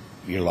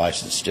your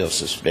license still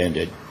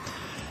suspended?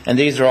 And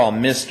these are all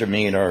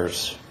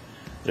misdemeanors.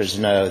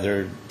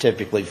 They're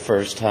typically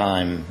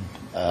first-time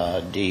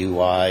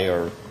DUI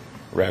or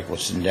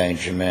reckless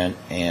endangerment,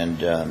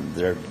 and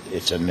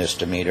it's a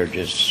misdemeanor,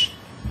 just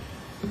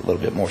a little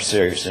bit more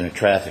serious than a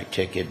traffic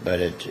ticket,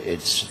 but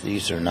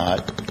these are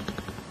not,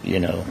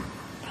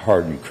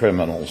 hardened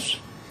criminals.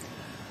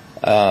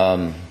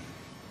 And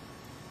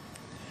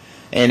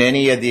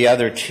any of the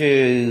other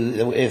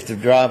 2, if the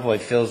driveway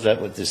fills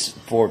up with this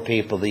 4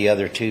 people, the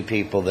other 2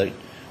 people that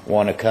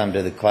want to come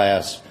to the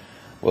class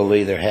will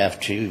either have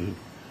to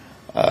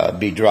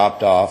be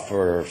dropped off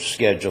or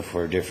scheduled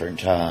for a different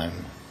time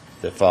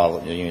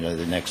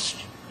the next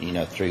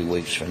 3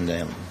 weeks from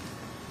them.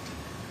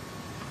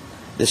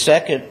 The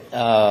second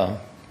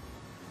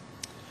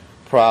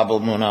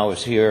problem when I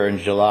was here in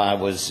July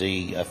was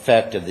the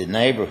effect of the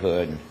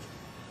neighborhood.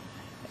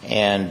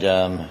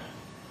 And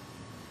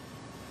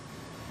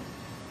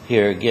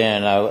here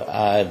again,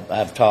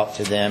 I've talked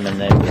to them, and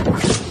they were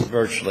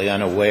virtually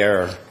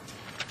unaware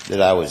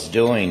that I was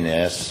doing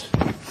this.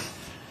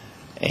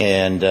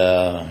 And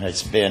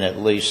it's been at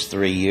least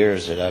 3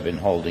 years that I've been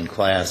holding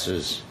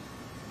classes.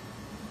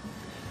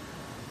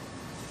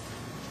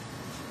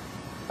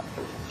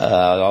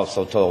 I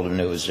also told them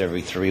it was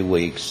every 3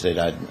 weeks that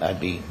I'd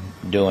be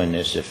doing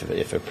this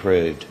if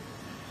approved,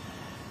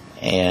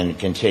 and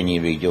continue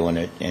to be doing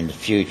it in the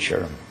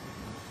future.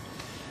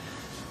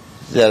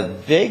 The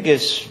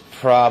biggest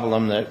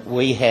problem that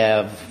we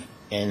have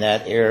in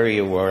that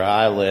area where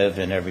I live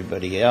and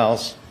everybody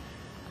else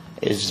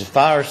is the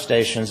fire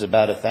station's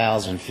about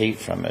 1,000 feet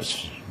from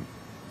us,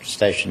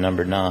 station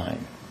number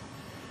 9.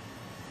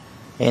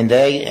 And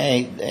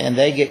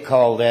they get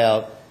called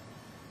out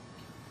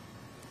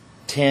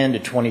 10 to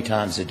 20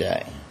 times a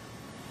day.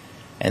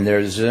 And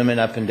they're zooming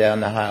up and down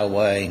the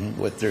highway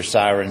with their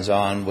sirens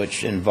on,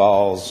 which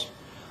involves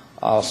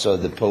also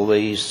the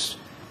police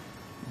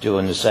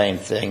doing the same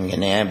thing,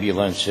 and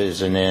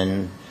ambulances,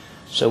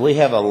 so we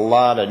have a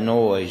lot of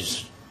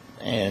noise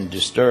and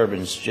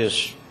disturbance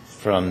just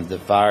from the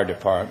fire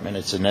department.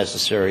 It's a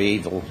necessary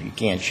evil. You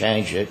can't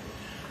change it.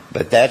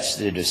 But that's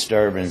the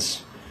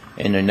disturbance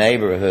in the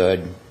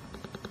neighborhood.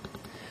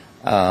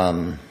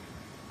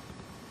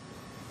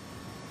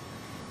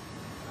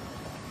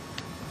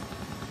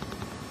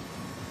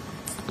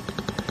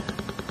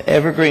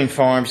 Evergreen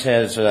Farms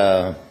has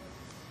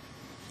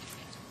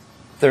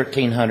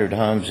 1,300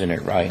 homes in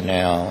it right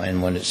now,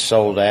 and when it's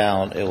sold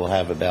out, it will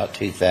have about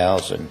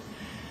 2,000.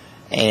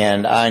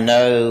 And I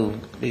know,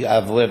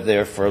 I've lived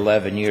there for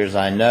 11 years,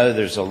 I know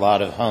there's a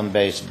lot of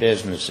home-based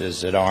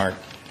businesses that aren't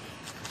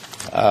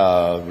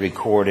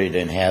recorded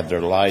and have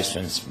their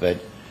license, but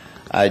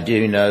I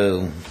do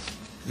know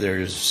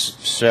there's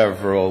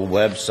several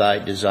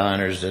website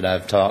designers that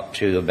I've talked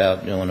to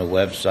about doing a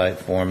website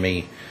for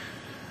me,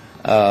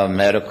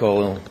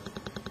 medical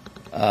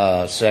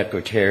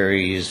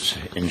secretaries,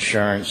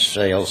 insurance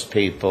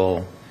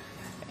salespeople,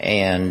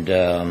 and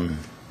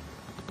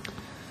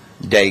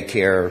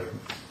daycare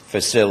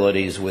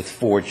facilities with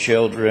 4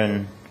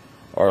 children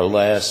or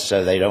less,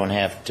 so they don't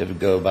have to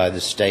go by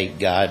the state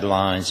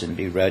guidelines and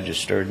be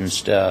registered and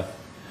stuff.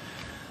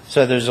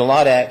 So there's a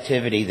lot of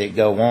activity that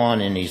go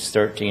on in these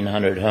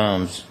 1,300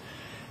 homes,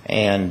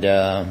 and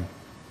I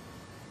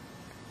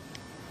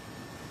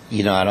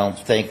don't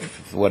think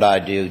what I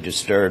do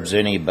disturbs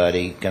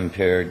anybody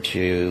compared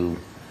to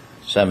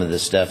some of the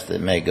stuff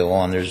that may go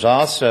on. There's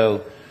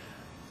also,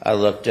 I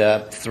looked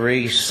up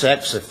 3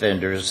 sex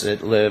offenders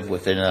that live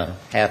within a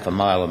half a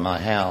mile of my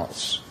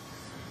house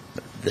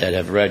that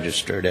have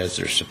registered as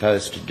they're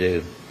supposed to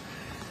do.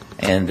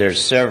 And there's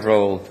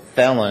several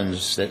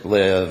felons that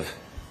live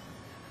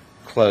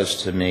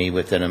close to me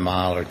within a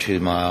mile or 2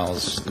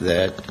 miles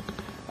that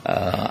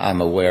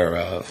I'm aware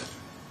of.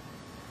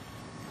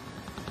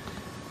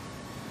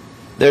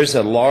 There's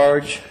a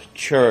large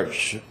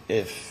church,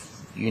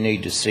 if you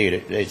need to see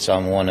it, it's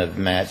on one of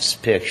Matt's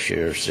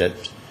pictures, that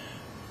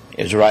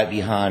is right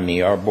behind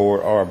me.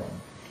 Our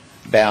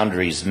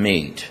boundaries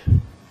meet.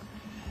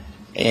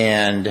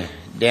 And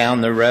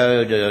down the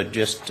road,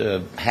 just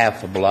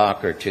half a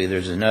block or two,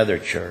 there's another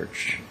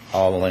church,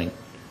 All Linked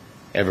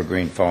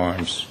Evergreen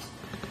Farms.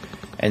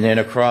 And then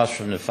across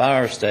from the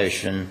fire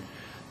station,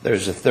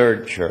 there's a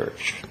third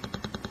church.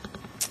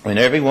 And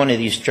every one of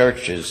these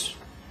churches,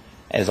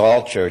 as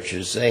all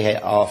churches, they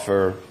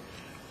offer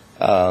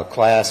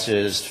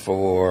classes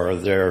for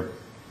their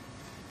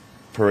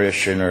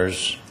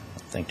parishioners. I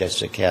think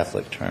that's a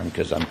Catholic term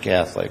because I'm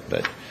Catholic,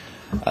 but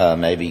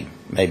maybe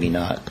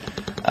not.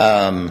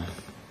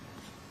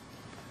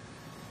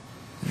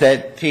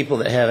 That people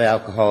that have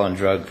alcohol and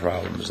drug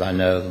problems. I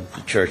know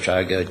the church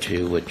I go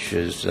to, which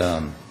is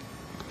gosh,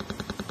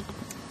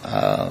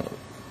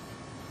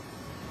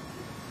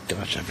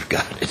 I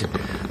forgot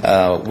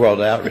it.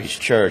 World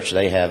Outreach Church.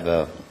 They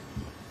have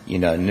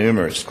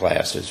numerous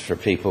classes for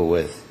people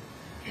with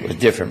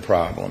different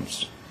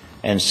problems,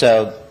 and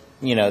so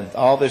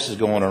all this is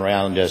going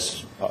around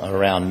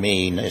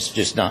me, and it's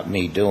just not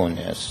me doing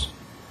this.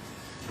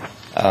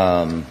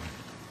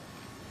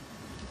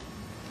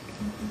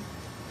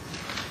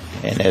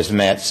 And as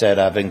Matt said,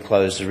 I've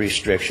enclosed the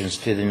restrictions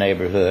to the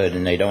neighborhood,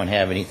 and they don't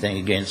have anything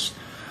against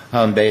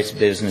home-based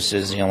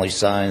businesses. The only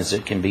signs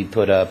that can be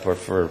put up are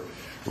for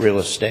real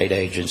estate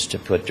agents to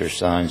put their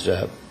signs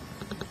up.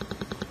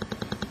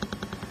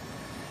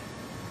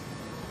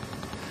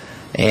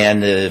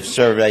 And the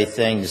survey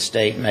thing the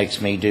state makes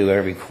me do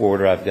every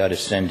quarter, I've got to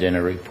send in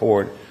a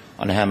report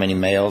on how many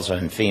males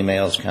and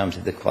females come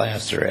to the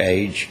class, their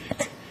age,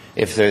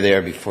 if they're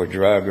there before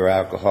drug or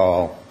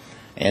alcohol,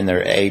 and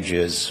their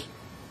ages.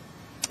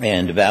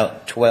 And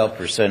about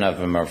 12% of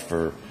them are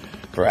for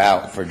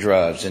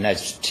drugs, and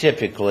that's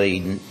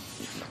typically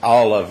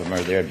all of them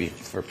are there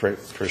for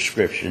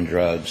prescription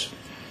drugs,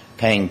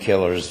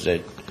 painkillers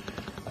that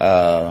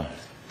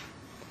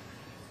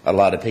a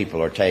lot of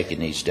people are taking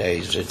these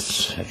days.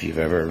 If you've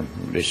ever,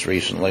 just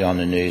recently on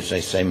the news,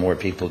 they say more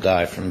people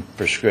die from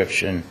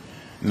prescription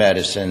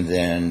medicine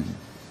than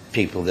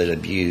people that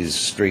abuse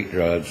street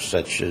drugs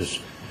such as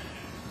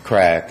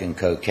crack and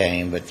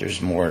cocaine, but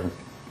there's more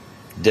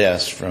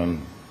deaths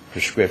from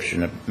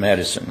prescription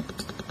medicine.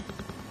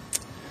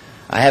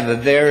 I have a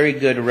very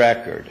good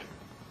record.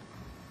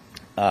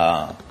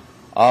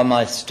 All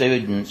my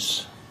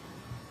students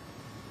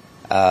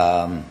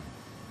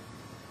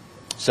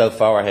so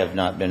far have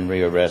not been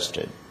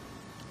rearrested.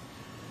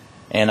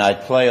 And I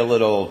play a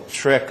little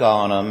trick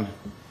on them,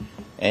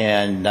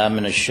 and I'm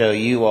going to show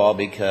you all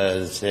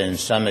because, and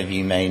some of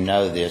you may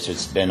know this,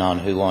 it's been on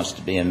Who Wants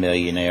to Be a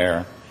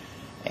Millionaire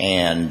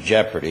and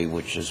Jeopardy,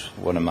 which is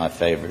one of my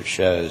favorite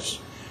shows,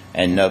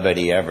 and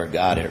nobody ever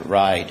got it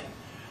right.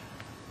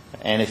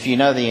 And if you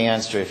know the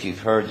answer, if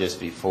you've heard this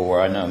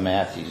before, I know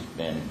Matthew's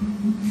been,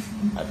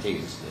 I teach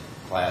the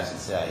class and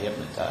say I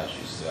hypnotize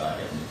you, so I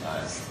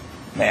hypnotized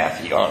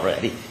Matthew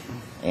already.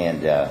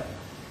 And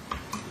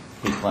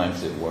he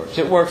claims it works.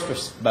 It works for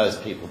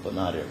most people, but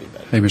not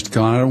everybody. Hey, Mr.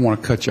 Cullen, I don't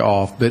want to cut you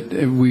off, but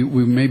we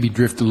may be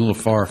drifting a little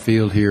far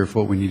afield here for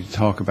what we need to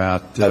talk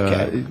about.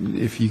 Okay.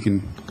 If you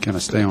can kind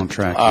of stay on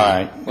track. All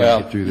right.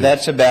 Well,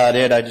 that's about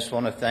it. I just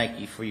want to thank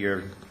you for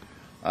your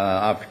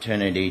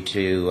opportunity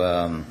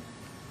to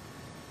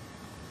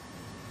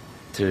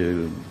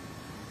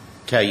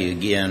tell you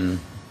again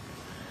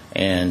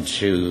and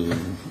to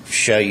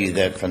show you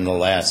that from the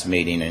last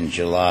meeting in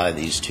July,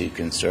 these two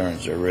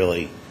concerns are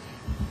really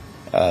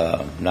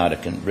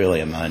not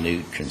really a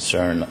minute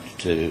concern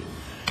to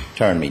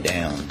turn me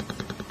down.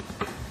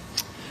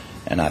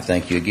 And I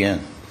thank you again.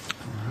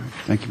 All right.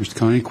 Thank you, Mr.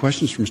 Cullen. Any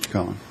questions for Mr.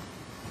 Cullen?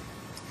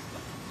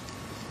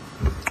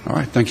 All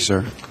right. Thank you,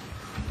 sir.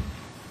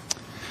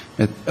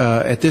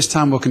 At this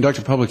time, we'll conduct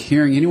a public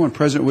hearing. Anyone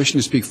present wishing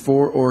to speak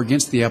for or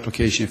against the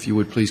application, if you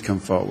would, please come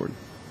forward.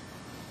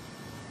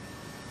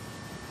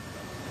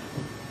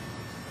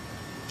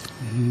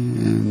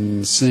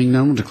 And seeing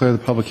none, we'll declare the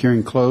public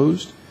hearing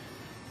closed.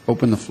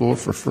 Open the floor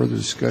for further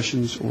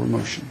discussions or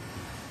motion.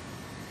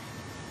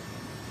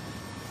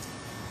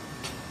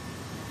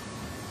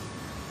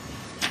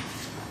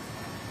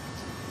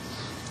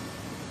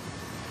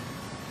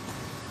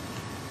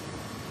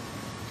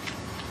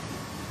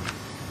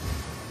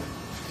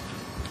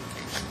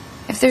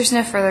 If there's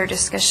no further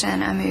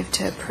discussion, I move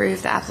to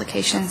approve the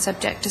application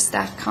subject to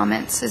staff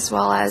comments as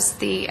well as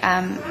the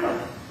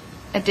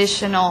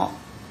additional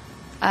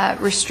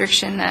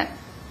restriction that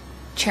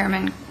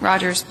Chairman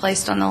Rogers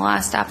placed on the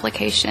last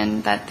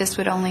application, that this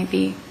would only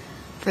be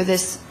for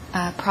this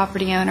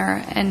property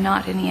owner and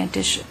not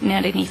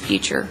any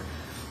future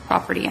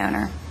property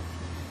owner.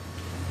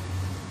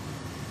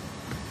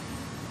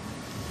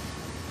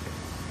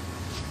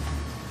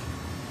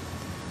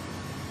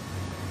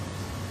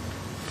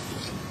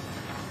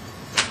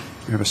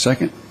 We have a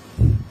second?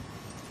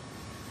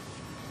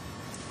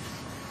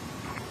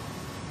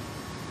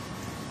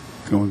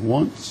 Going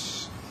once?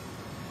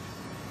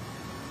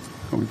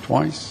 Going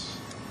twice?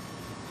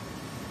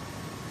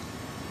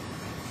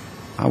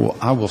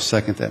 I will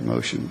second that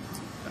motion.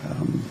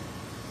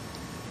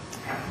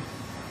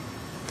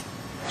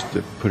 Mr.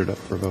 have to put it up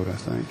for a vote, I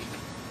think.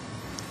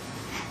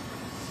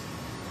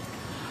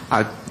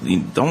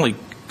 The only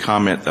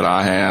comment that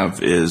I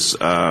have is,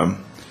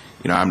 I'm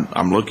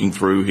looking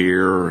through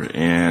here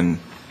and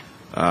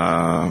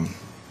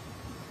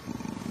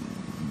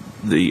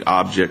the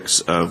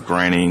objects of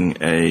granting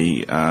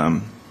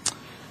a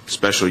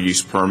special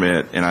use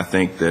permit, and I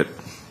think that,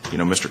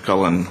 Mr.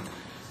 Cullen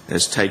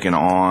has taken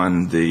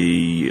on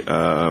the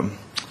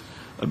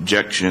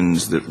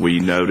objections that we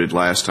noted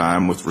last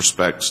time with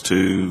respects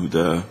to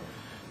the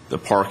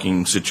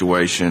parking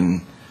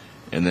situation,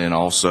 and then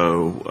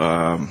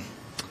also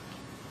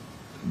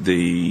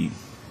he's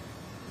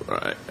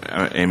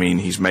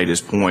made his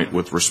point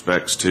with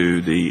respects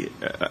to the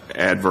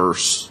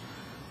adverse,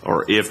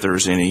 or if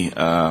there's any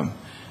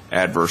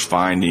adverse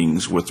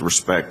findings with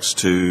respects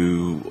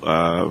to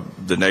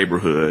the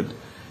neighborhood,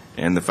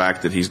 and the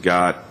fact that he's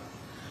got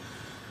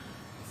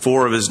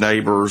 4 of his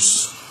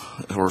neighbors,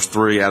 or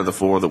 3 out of the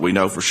 4 that we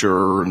know for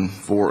sure, and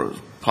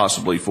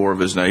possibly 4 of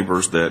his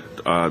neighbors that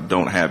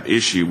don't have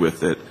issue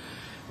with it.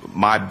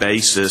 My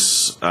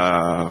basis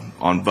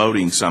on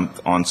voting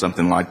on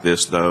something like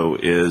this, though,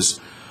 is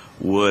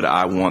would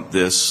I want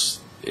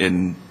this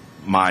in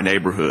my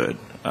neighborhood?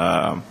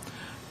 I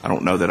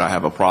don't know that I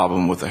have a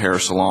problem with the hair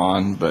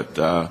salon, but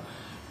do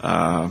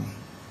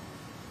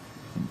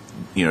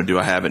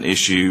I have an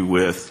issue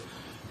with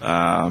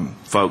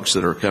folks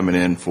that are coming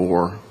in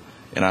for?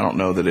 And I don't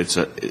know that it's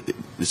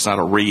not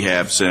a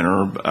rehab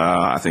center.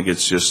 I think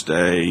it's just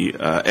a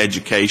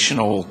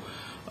educational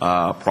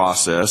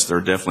process.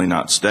 They're definitely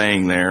not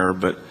staying there,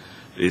 but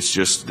it's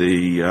just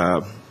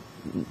the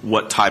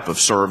what type of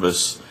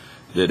service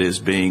that is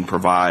being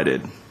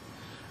provided.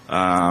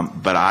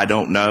 But I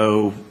don't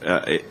know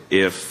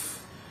if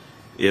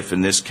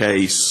in this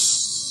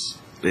case,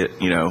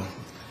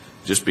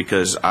 just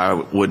because I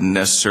wouldn't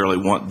necessarily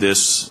want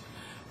this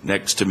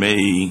next to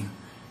me,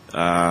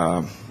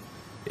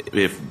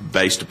 if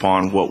based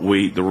upon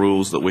the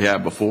rules that we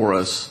have before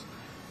us,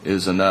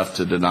 is enough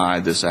to deny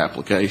this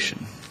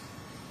application.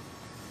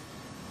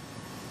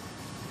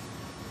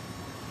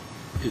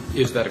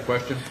 Is that a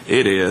question?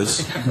 It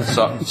is.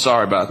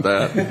 Sorry about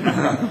that.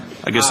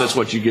 I guess that's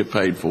what you get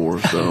paid for.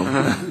 So,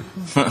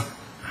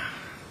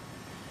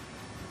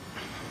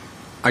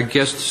 I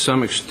guess to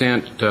some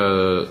extent,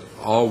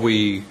 all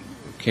we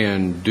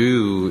can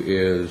do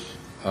is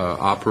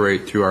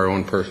operate through our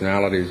own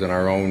personalities and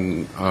our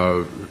own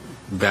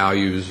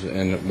values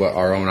and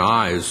our own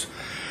eyes,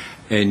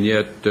 and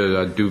yet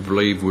I do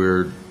believe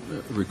we're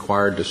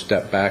required to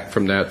step back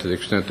from that to the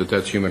extent that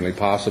that's humanly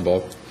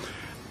possible.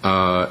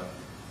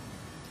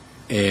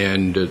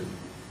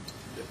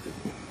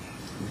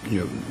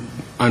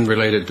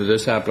 Unrelated to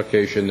this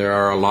application, there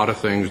are a lot of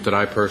things that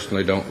I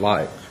personally don't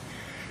like.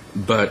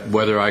 But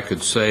whether I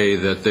could say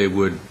that they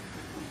would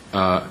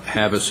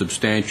have a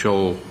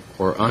substantial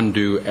or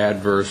undue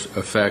adverse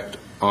effect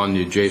on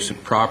the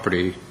adjacent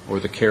property or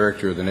the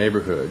character of the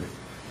neighborhood,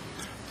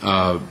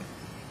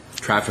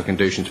 traffic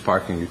conditions,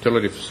 parking,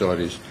 utility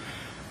facilities,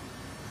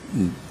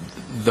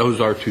 those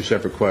are 2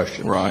 separate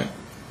questions. Right.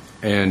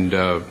 And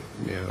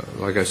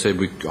like I said,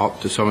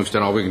 to some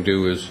extent all we can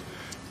do is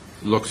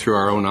look through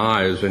our own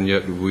eyes, and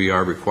yet we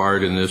are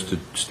required in this to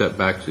step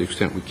back to the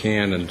extent we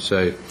can and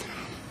say,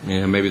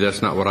 maybe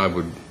that's not what I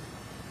would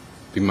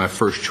be my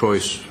first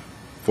choice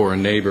for a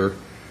neighbor,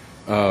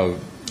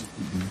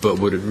 but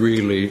would it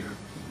really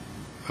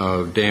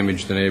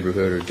damage the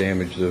neighborhood or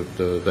damage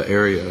the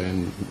area?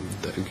 And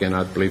again,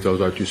 I believe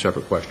those are 2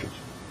 separate questions.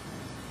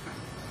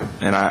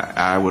 And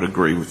I would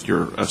agree with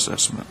your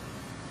assessment.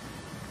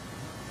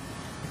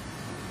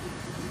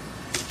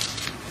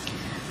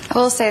 I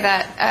will say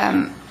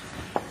that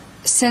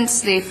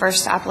since the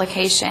first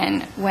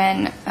application,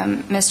 when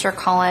Mr.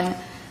 Cullen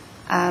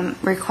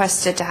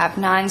requested to have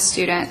 9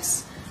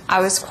 students, I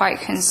was quite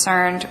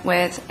concerned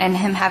with, and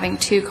him having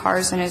 2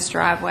 cars in his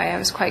driveway, I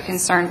was quite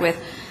concerned with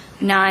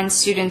 9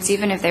 students,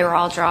 even if they were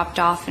all dropped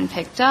off and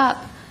picked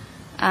up.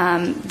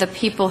 The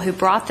people who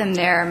brought them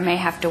there may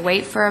have to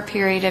wait for a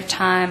period of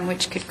time,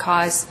 which could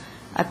cause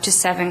up to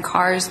 7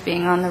 cars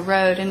being on the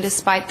road. And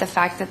despite the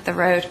fact that the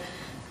road,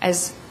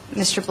 as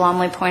Mr.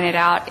 Blomley pointed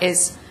out,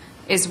 is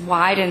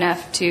wide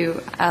enough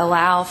to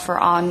allow for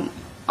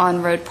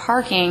on-road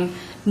parking,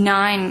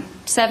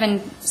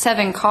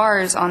 7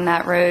 cars on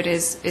that road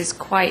is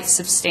quite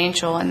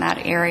substantial in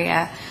that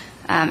area,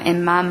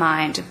 in my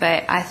mind.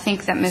 But I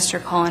think that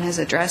Mr. Cullen has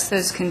addressed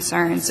those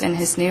concerns in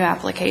his new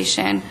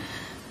application,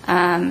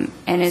 and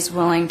is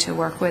willing to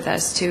work with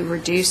us to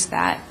reduce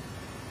that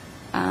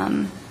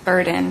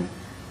burden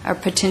or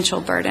potential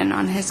burden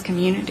on his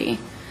community.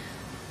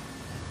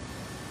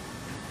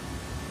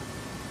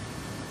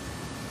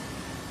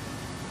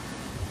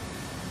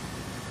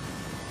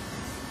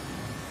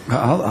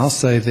 I'll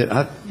say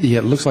that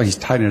it looks like he's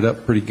tightened it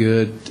up pretty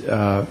good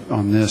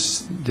on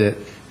this. That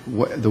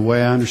the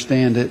way I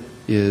understand it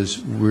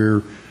is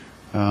we're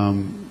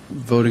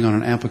voting on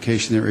an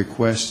application that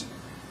requests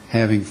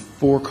having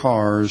 4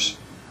 cars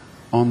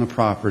on the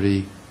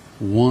property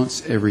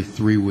once every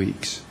 3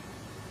 weeks.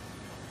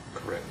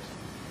 Correct.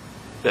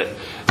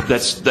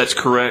 That's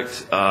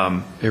correct.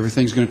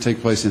 Everything's going to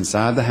take place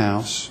inside the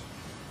house,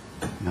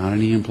 not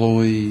any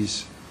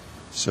employees.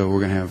 So we're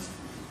going to have,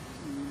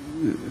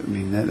 I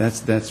mean,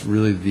 that's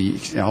really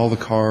all the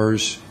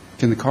cars.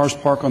 Can the cars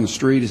park on the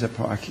street? Is that,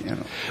 I can't.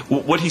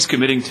 What he's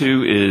committing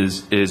to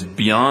is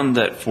beyond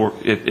that.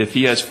 If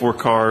he has 4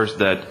 cars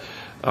that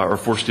or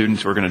 4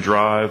 students who are going to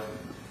drive,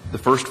 the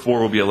first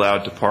 4 will be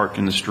allowed to park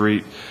in the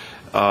street,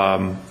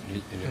 in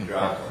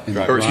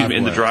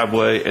the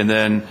driveway, and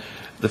then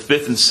the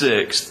 5th and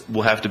 6th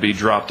will have to be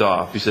dropped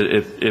off. He said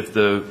if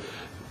the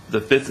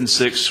 5th and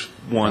 6th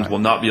ones will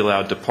not be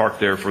allowed to park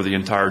there for the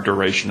entire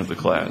duration of the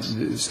class.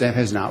 The staff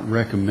has not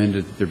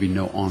recommended that there be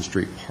no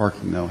on-street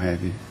parking, though,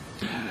 have you?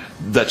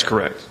 That's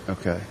correct.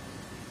 Okay.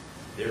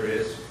 There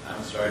is,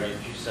 I'm sorry, did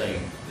you say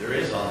there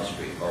is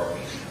on-street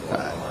parking?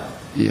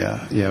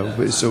 Yeah.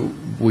 But so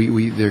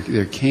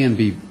there can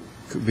be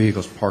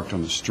vehicles parked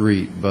on the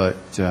street,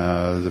 but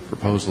the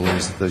proposal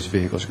is that those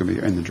vehicles are going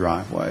to be in the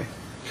driveway.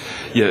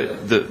 Yeah,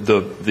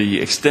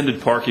 the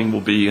extended parking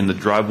will be in the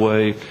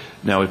driveway.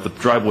 Now, if the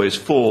driveway is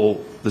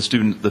full, the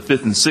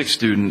 5th and 6th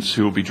students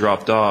who will be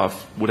dropped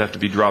off would have to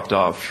be dropped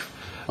off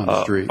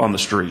on the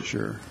street.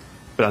 Sure.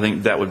 But I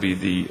think that would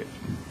be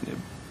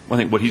I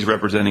think what he's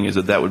representing is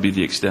that would be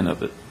the extent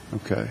of it.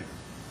 Okay.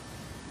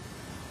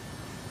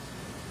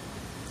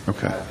 I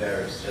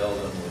very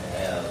seldom would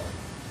have,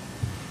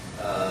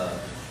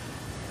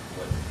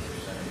 what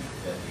percentage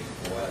would that be?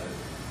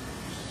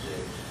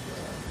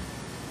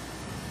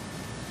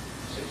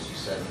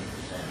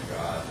 60-70%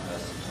 drive.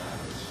 Most of the time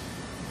it's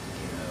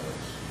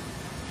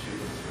 2 to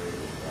 3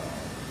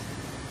 drive.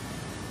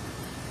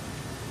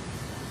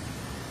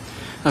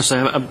 I say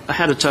I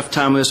had a tough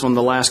time with this one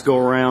the last go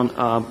around.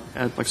 Like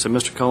I said,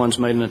 Mr. Collins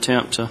made an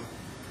attempt to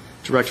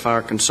rectify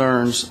our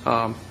concerns.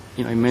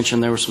 He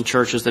mentioned there were some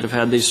churches that have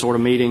had these sort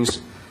of meetings.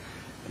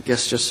 I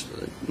guess just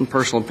in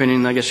personal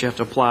opinion, I guess you have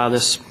to apply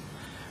this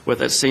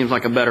with it seems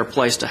like a better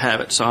place to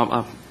have it. So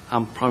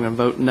I'm probably going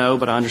to vote no,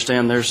 but I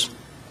understand there's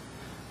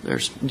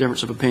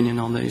difference of opinion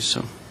on these.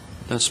 So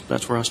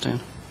that's where I stand.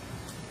 The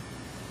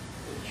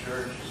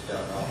church has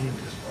done often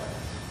this class.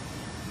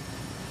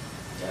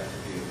 You have to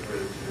be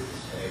approved through the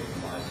state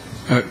and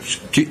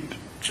licensed.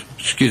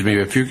 Excuse me,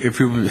 if you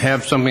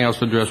have something else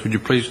to address, would you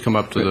please come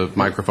up to the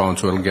microphone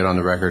so it'll get on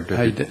the record?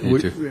 I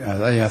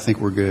think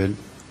we're good.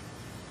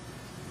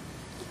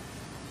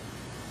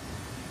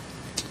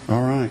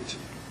 All right.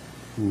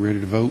 We're ready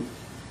to vote?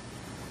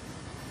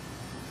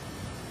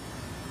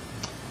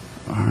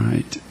 All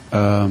right.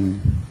 So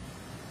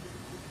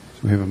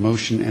we have a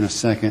motion and a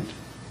second.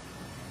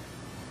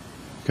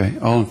 Okay.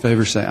 All in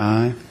favor say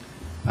aye.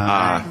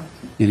 Aye.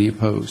 Any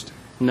opposed?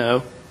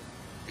 No.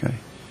 Okay.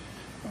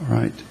 All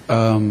right.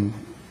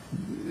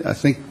 I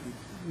think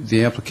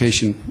the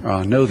application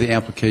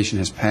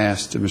has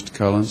passed, Mr.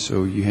 Cullen,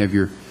 so you have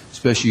your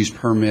special use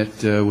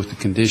permit with the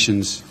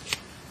conditions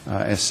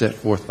as set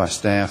forth by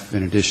staff,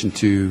 in addition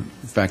to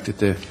the fact that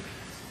the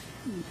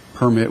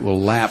permit will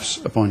lapse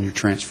upon your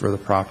transfer of the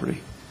property.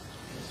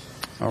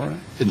 All right.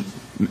 And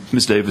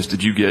Ms. Davis,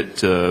 did you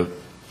get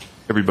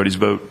everybody's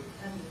vote?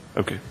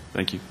 Okay,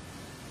 thank you.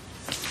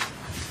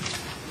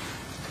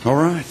 All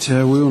right,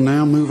 we will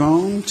now move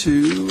on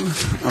to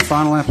our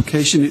final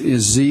application. It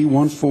is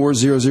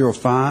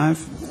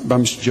Z14005 by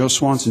Mr. Joe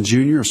Swanson,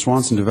 Jr. of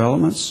Swanson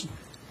Developments.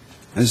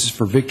 This is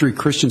for Victory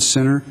Christian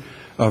Center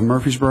of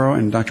Murfreesboro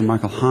and Dr.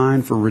 Michael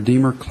Hine for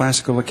Redeemer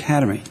Classical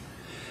Academy.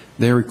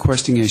 They are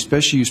requesting a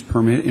special use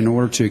permit in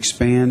order to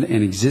expand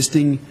an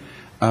existing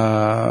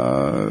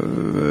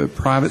private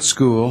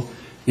school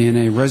in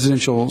a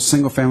residential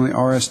single-family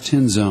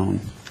RS-10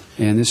 zone.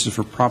 And this is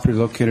for property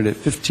located at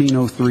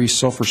 1503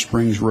 Sulphur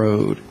Springs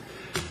Road.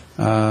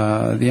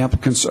 The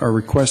applicants are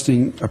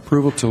requesting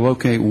approval to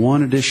locate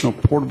one additional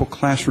portable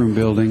classroom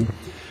building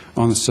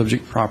on the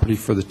subject property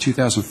for the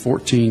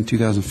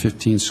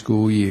 2014-2015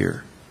 school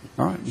year.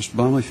 All right, Mr.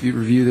 Blumley, if you'd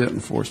review that one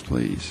for us,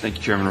 please. Thank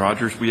you, Chairman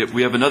Rogers.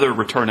 We have another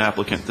return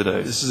applicant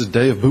today. This is a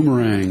day of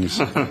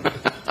boomerangs.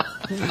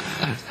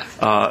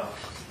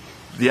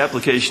 The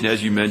application,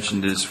 as you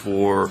mentioned, is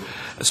for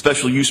a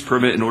special use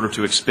permit in order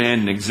to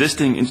expand an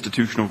existing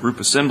institutional group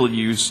assembly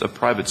use of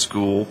private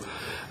school.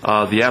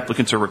 The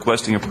applicants are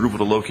requesting approval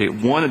to locate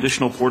one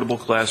additional portable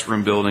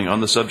classroom building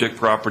on the subject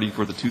property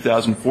for the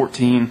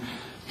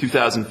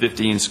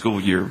 2014-2015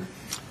 school year.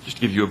 Just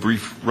to give you a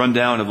brief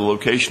rundown of the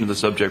location of the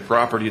subject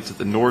property, it's at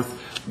the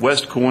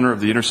northwest corner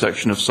of the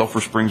intersection of Sulphur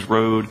Springs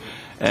Road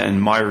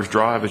and Myers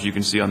Drive, as you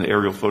can see on the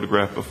aerial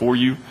photograph before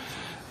you.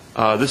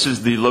 This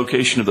is the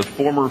location of the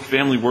former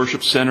Family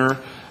Worship Center.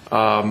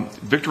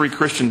 Victory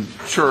Christian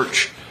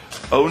Church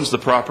owns the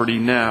property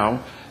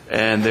now,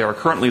 and they are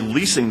currently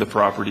leasing the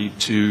property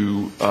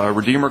to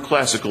Redeemer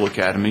Classical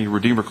Academy.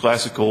 Redeemer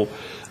Classical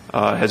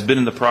has been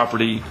in the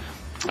property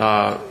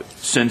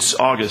since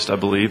August, I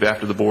believe,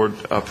 after the board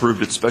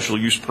approved its special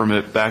use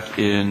permit back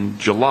in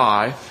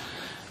July.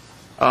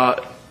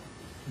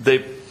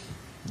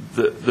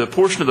 The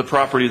portion of the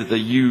property that they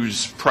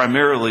use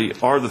primarily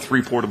are the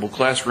 3 portable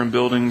classroom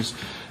buildings,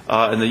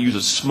 and they use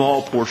a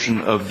small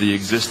portion of the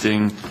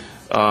existing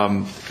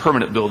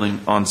permanent building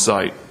on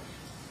site.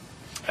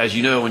 As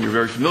you know, and you're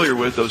very familiar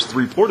with, those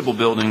 3 portable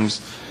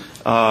buildings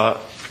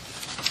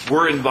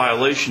were in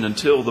violation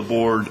until the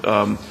board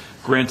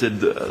granted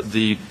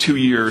the 2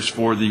 years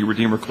for the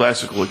Redeemer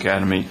Classical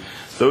Academy.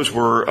 Those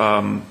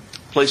were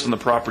placed on the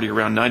property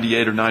around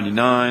 98 or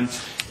 99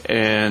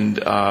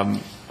 and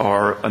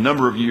are a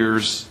number of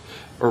years,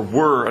 or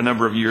were a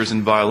number of years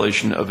in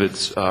violation of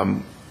its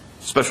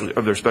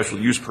their special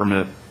use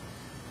permit.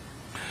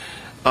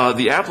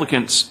 The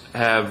applicants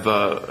have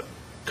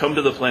come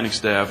to the planning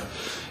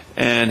staff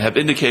and have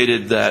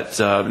indicated that,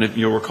 and if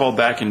you'll recall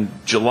back in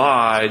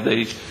July,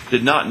 they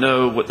did not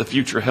know what the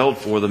future held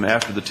for them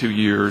after the 2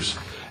 years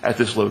at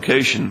this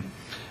location.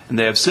 And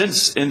they have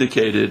since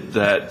indicated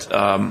that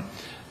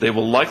they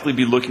will likely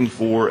be looking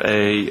for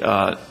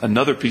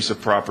another piece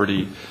of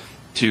property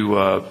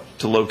to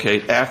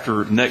locate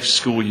after next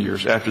school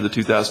years, after the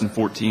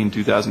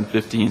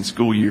 2014-2015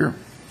 school year.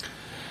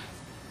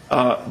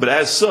 But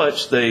as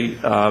such, they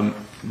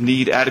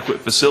need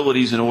adequate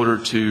facilities in order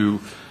to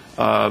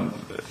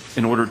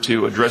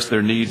address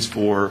their needs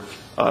for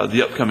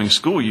the upcoming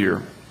school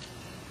year.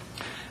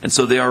 And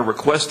so they are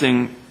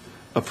requesting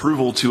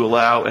approval to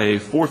allow a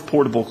 4th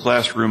portable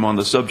classroom on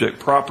the subject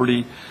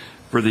property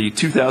for the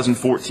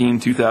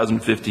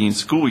 2014-2015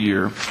 school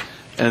year.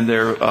 And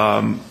they're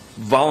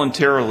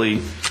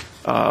voluntarily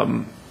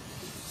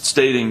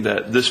stating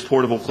that this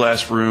portable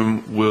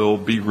classroom will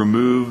be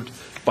removed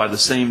by the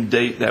same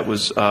date that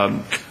was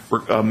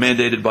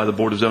mandated by the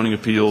Board of Zoning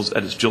Appeals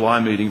at its July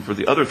meeting for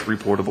the other 3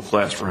 portable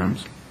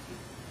classrooms,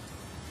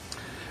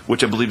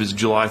 which I believe is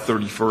July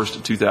 31st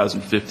of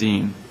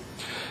 2015.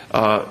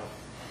 I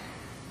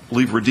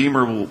believe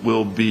Redeemer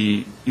will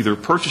be either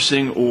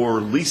purchasing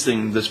or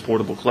leasing this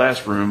portable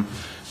classroom,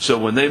 so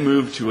when they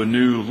move to a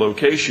new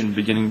location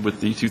beginning with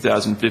the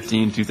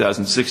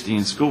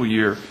 2015-2016 school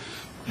year,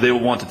 they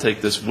will want to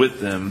take this with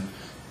them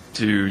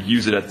to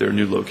use it at their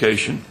new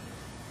location.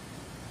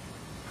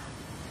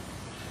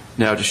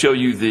 Now, to show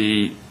you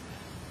the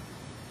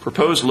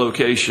proposed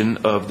location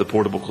of the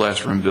portable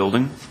classroom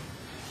building,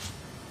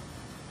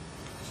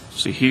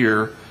 see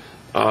here,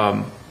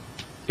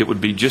 it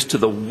would be just to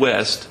the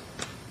west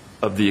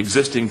of the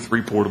existing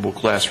 3 portable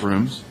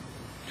classrooms,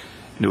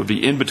 and it would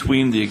be in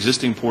between the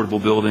existing portable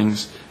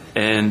buildings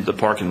and the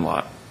parking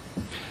lot.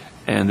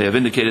 And they have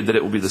indicated that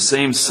it will be the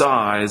same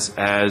size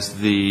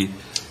as the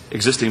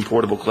existing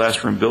portable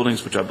classroom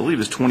buildings, which I believe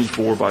is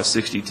 24 by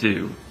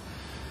 62.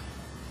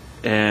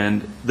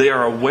 And they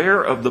are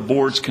aware of the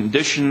board's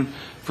condition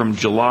from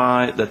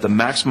July that the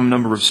maximum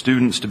number of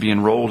students to be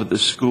enrolled at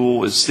this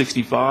school is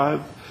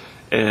 65,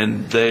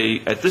 and they,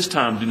 at this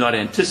time, do not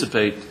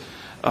anticipate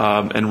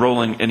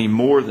enrolling any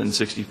more than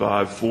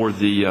 65 for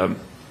the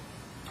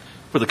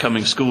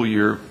coming school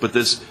year. But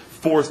this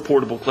 4th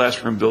portable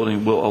classroom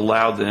building will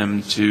allow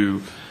them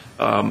to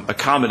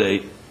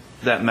accommodate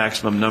that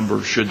maximum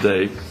number should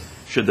they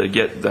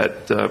get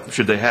that,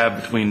 should they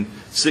have between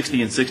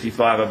 60 and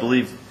 65. I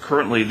believe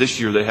currently this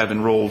year they have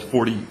enrolled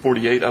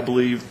 48, I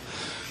believe.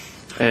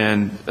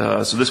 And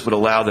so this would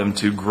allow them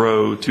to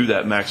grow to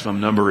that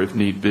maximum number if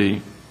need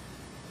be.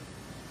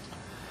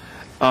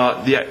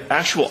 The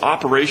actual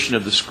operation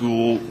of the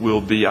school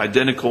will be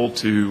identical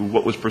to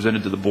what was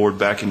presented to the board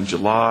back in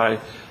July.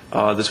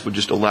 This would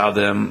just allow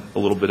them a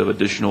little bit of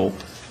additional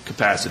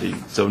capacity.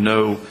 So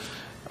no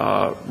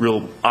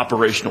real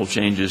operational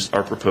changes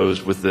are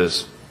proposed with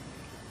this.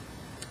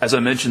 As I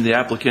mentioned, the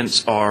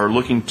applicants are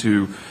looking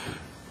to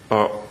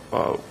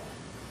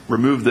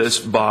remove this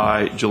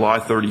by July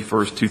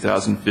 31st,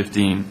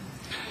 2015.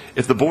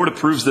 If the board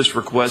approves this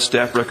request,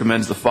 staff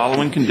recommends the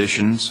following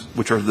conditions,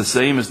 which are the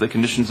same as the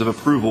conditions of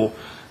approval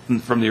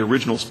from the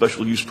original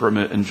special use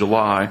permit in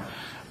July.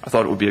 I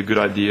thought it would be a good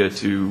idea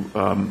to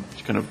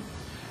kind of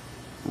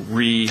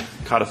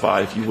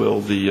recodify, if you will,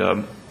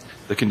 the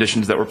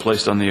conditions that were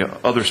placed on the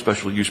other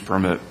special use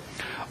permit.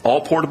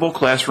 All portable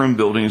classroom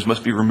buildings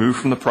must be removed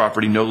from the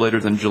property no later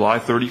than July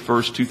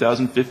 31st,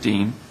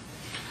 2015.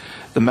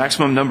 The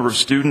maximum number of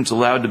students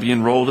allowed to be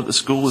enrolled at the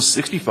school is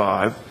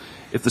 65.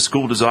 If the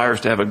school desires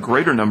to have a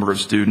greater number of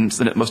students,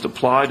 then it must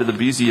apply to the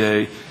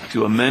BZA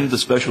to amend the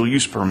special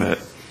use permit.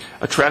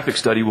 A traffic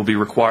study will be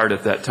required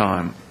at that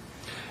time.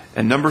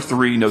 And number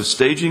 3, no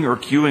staging or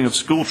queuing of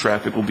school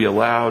traffic will be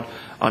allowed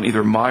on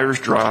either Myers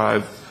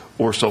Drive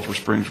or Sulphur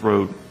Springs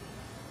Road.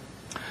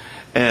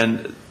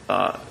 And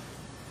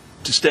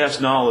to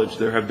staff's knowledge,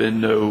 there have been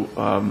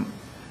no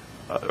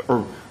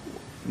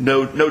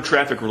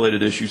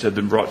traffic-related issues have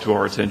been brought to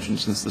our attention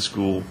since the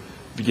school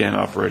began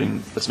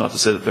operating. That's not to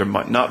say that there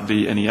might not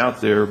be any out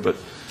there, but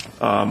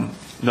none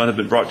have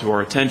been brought to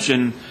our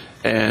attention.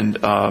 And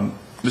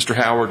Mr.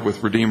 Howard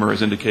with Redeemer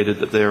has indicated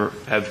that they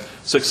have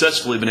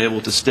successfully been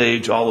able to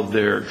stage all of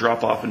their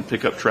drop-off and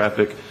pick-up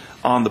traffic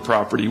on the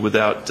property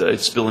without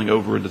it spilling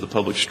over into the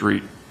public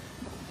street.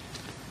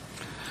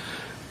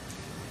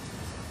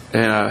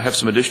 And I have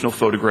some additional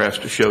photographs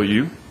to show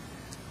you.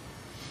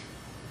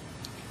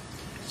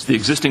 It's the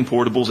existing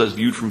portables as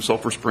viewed from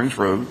Sulphur Springs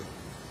Road,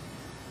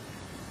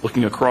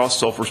 looking across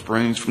Sulphur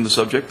Springs from the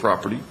subject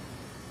property.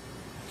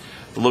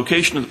 The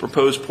location of the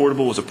proposed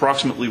portable is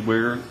approximately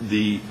where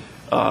the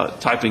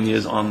typing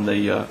is on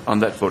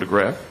that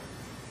photograph.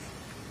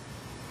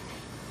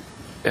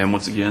 And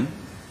once again,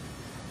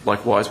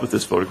 likewise with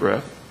this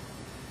photograph.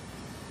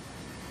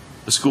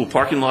 The school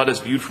parking lot is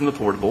viewed from the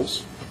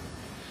portables.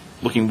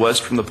 Looking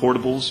west from the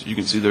portables, you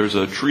can see there's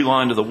a tree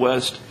line to the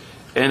west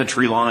and a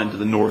tree line to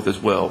the north as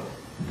well.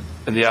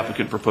 And the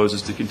applicant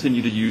proposes to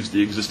continue to use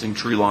the existing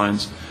tree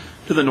lines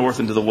to the north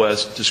and to the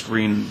west to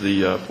screen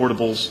the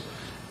portables.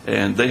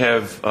 And they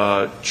have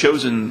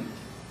chosen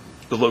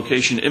the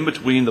location in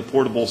between the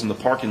portables and the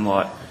parking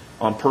lot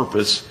on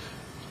purpose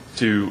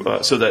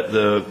so that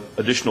the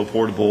additional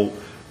portable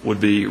would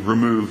be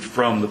removed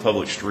from the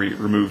public street,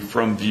 removed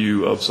from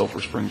view of Sulphur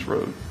Springs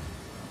Road.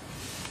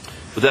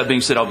 With that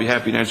being said, I'll be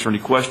happy to answer any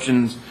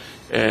questions.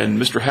 And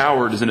Mr.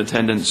 Howard is in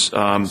attendance,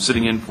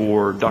 sitting in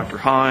for Dr.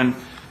 Hine,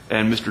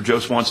 and Mr. Joe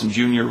Swanson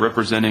Jr.,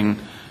 representing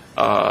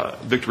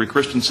Victory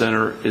Christian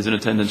Center, is in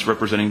attendance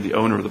representing the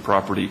owner of the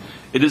property.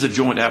 It is a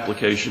joint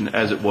application,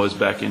 as it was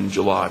back in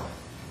July.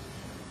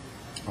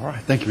 All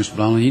right. Thank you, Mr.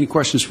 Blomley. Any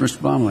questions for Mr.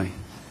 Blomley?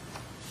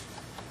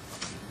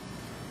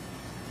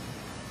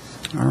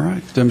 All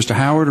right. Mr.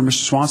 Howard or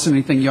Mr. Swanson,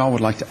 anything y'all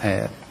would like to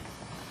add?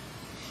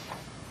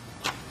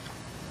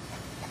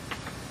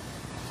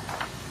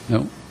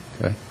 No?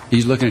 Okay.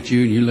 He's looking at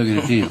you and you're looking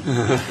at him.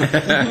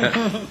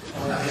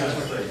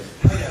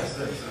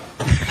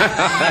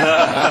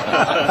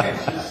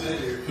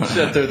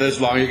 Sit there this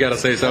long, you got to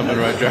say something,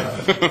 right,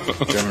 Joe?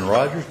 Chairman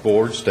Rogers,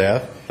 board,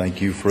 staff,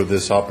 thank you for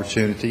this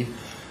opportunity.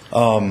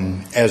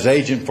 As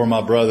agent for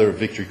my brother,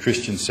 Victory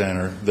Christian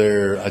Center,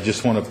 I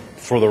just want to,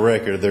 for the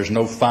record, there's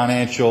no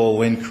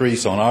financial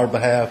increase on our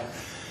behalf.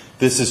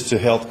 This is to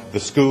help the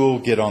school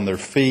get on their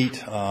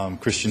feet,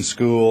 Christian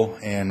school,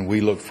 and we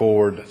look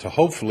forward to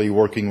hopefully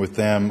working with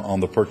them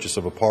on the purchase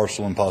of a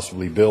parcel and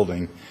possibly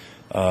building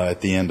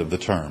at the end of the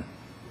term.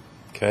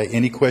 Okay,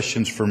 any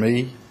questions for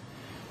me?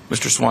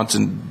 Mr.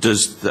 Swanson,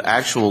 does the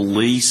actual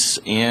lease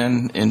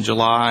end in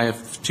July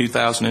of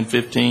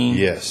 2015?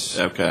 Yes.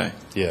 Okay.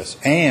 Yes,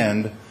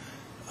 and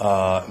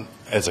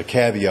as a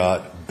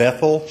caveat,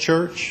 Bethel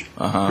Church,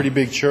 pretty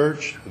big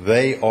church,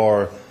 they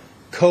are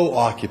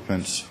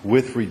co-occupants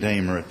with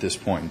Redeemer at this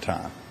point in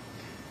time,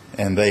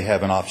 and they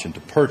have an option to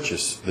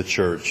purchase the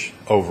church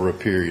over a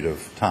period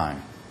of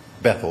time.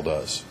 Bethel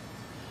does.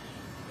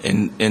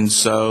 And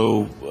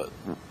so,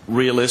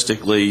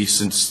 realistically,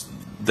 since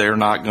they're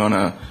not going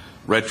to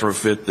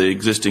retrofit the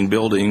existing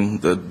building,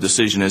 the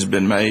decision has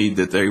been made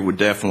that they would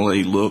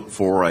definitely look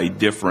for a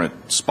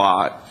different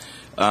spot.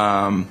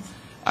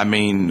 I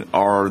mean,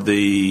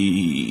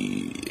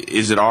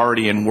 is it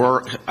already in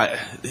work?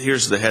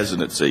 Here's the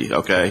hesitancy,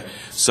 okay?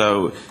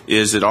 So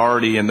is it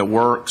already in the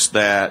works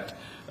that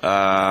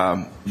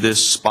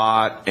this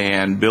spot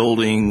and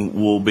building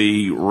will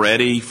be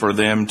ready for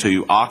them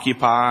to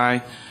occupy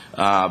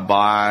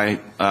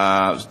by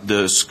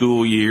the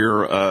school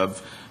year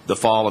of the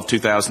fall of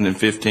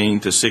 2015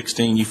 to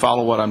 16? You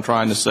follow what I'm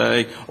trying to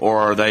say? Or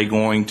are they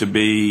going to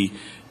be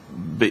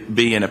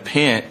in a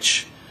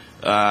pinch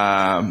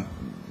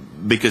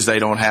because they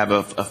don't have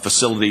a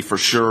facility for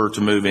sure to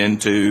move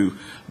into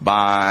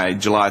by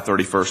July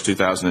 31st,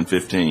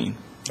 2015?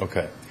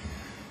 Okay.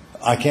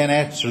 I can't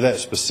answer that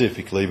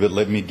specifically, but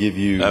let me give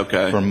you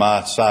from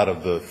my side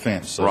of the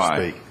fence, so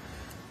to speak.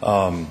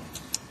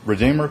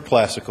 Redeemer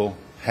Classical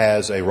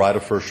has a right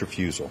of first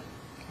refusal.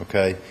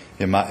 Okay,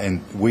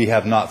 and we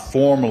have not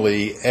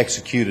formally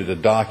executed a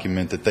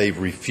document that they've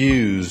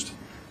refused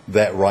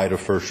that right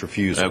of first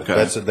refusal.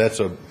 Okay. That's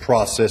a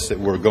process that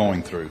we're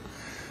going through.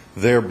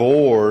 Their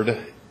board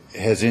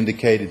has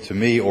indicated to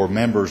me, or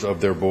members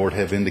of their board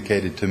have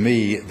indicated to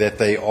me, that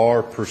they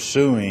are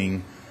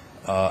pursuing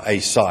a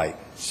site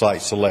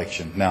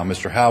selection. Now,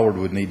 Mr. Howard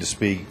would need to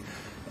speak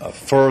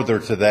further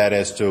to that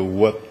as to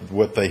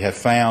what they have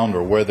found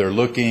or where they're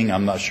looking.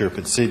 I'm not sure if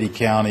it's city,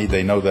 county.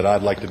 They know that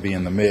I'd like to be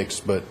in the mix,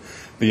 but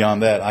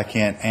beyond that, I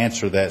can't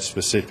answer that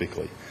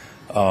specifically.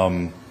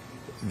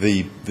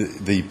 The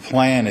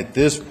plan at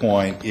this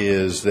point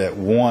is that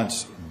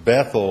once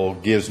Bethel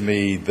gives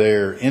me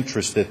their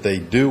interest that they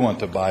do want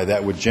to buy,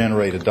 that would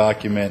generate a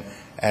document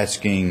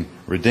asking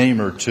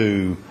Redeemer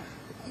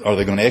are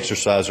they going to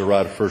exercise a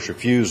right of first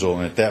refusal,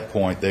 and at that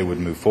point they would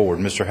move forward.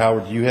 Mr.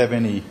 Howard, do you have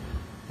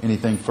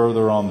anything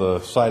further on the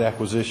site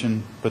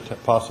acquisition,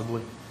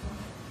 possibly?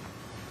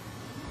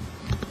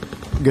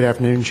 Good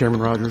afternoon, Chairman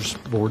Rogers,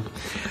 Board.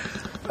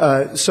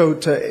 So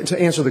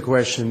to answer the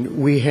question,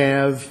 we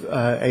have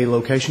a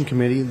location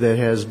committee that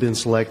has been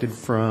selected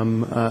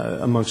from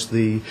amongst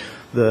the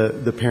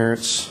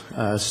parents,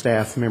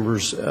 staff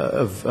members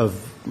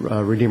of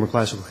Redeemer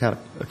Classical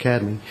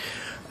Academy.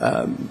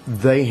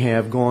 They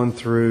have gone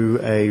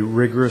through a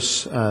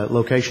rigorous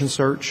location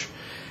search.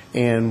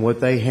 And what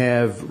they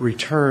have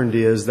returned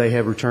is they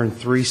have returned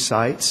 3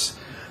 sites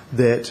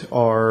that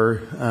are,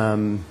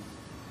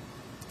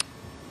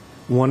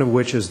 one of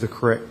which is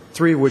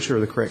 3 of which are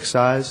the correct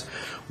size,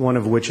 one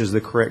of which is the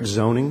correct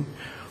zoning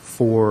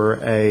for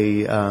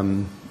a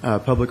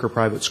public or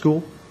private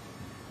school.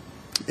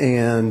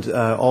 And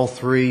all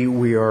three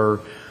we are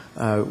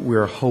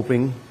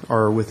hoping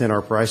are within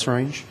our price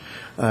range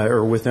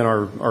or within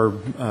our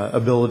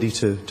ability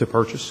to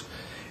purchase.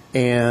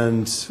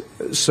 And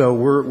so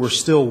we're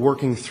still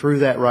working through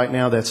that right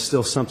now. That's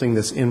still something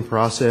that's in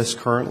process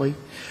currently.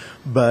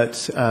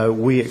 But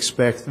we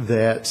expect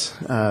that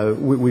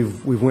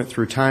we've went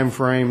through time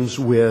frames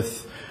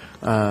with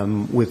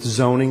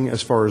zoning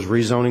as far as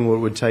rezoning, what it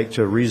would take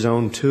to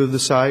rezone 2 of the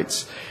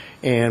sites.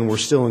 And we're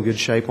still in good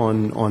shape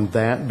on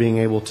that, being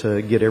able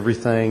to get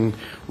everything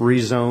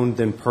rezoned,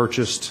 then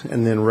purchased,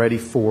 and then ready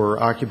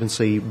for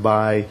occupancy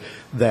by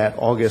that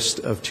August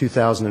of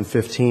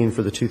 2015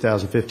 for the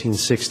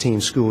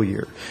 2015-16 school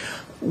year.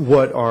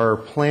 What our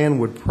plan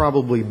would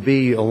probably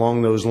be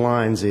along those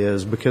lines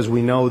is, because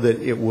we know that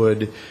it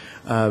would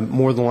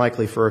more than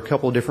likely for a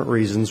couple of different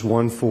reasons.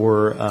 One,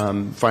 for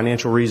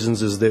financial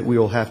reasons, is that we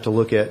will have to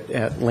look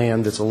at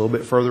land that's a little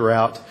bit further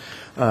out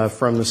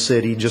from the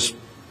city, just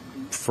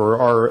for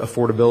our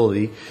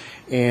affordability.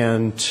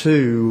 And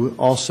 2,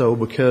 also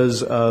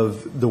because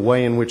of the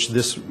way in which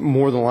this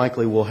more than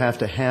likely will have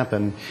to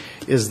happen,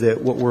 is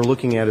that what we're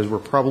looking at is we're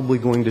probably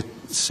going to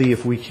see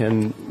if we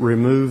can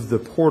remove the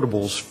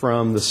portables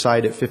from the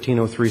site at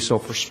 1503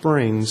 Sulphur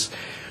Springs,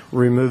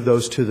 remove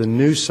those to the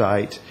new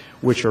site,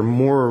 which are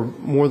more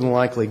than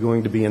likely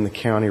going to be in the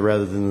county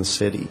rather than the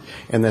city.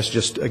 And that's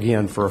just,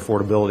 again, for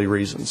affordability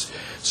reasons.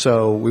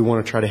 So we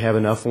want to try to have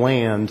enough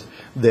land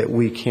that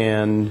we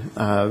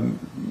can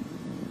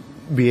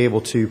be able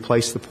to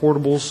place the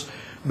portables,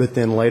 but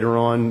then later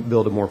on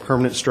build a more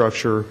permanent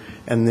structure,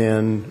 and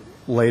then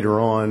later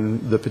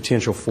on the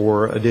potential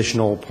for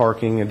additional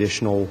parking,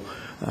 additional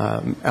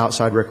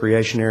outside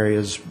recreation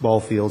areas, ball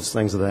fields,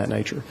 things of that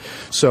nature.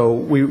 So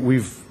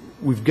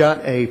we've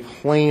got a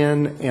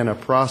plan and a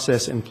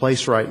process in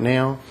place right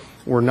now.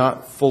 We're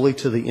not fully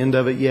to the end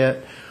of it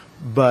yet,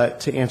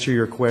 but to answer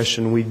your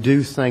question, we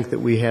do think that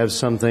we have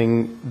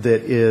something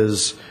that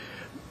is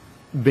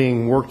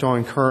being worked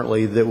on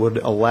currently that would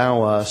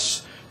allow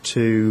us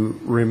to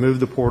remove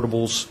the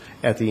portables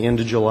at the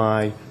end of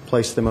July,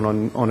 place them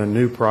on a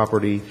new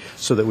property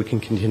so that we can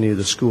continue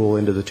the school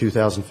into the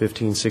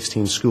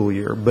 2015-16 school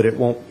year. But it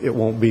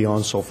won't be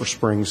on Sulphur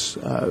Springs,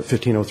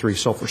 1503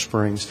 Sulphur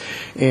Springs.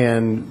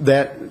 And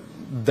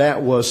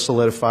that was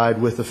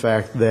solidified with the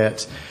fact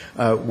that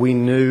we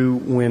knew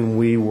when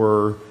we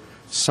were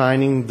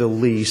signing the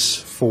lease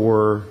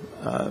for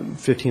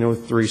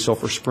 1503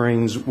 Sulphur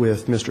Springs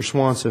with Mr.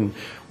 Swanson,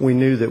 we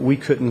knew that we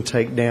couldn't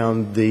take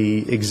down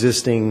the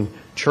existing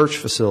church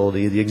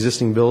facility, the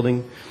existing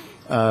building.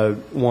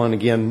 1,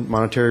 again,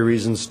 monetary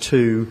reasons.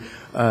 2,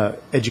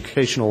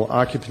 educational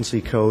occupancy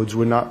codes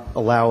would not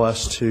allow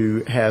us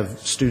to have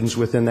students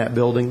within that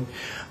building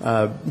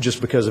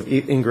just because of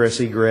ingress,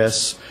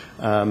 egress,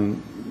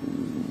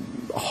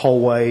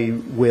 hallway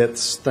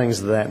widths, things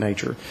of that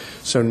nature.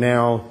 So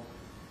now,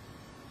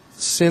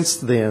 since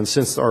then,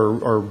 since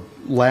our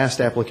last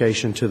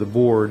application to the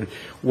board,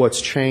 what's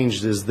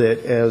changed is that,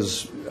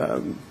 as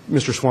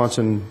Mr.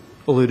 Swanson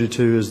alluded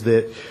to, is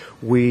that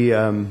we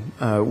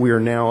are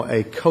now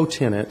a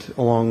co-tenant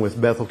along with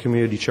Bethel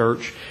Community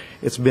Church.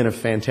 It's been a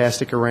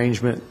fantastic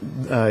arrangement.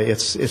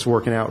 It's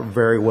working out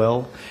very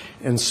well.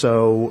 And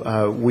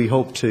so we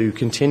hope to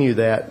continue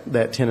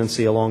that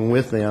tenancy along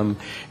with them.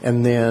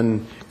 And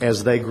then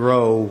as they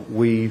grow,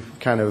 we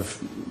kind of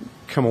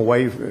come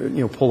away,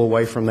 pull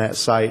away from that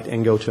site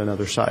and go to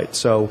another site.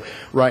 So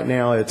right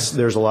now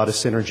there's a lot of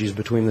synergies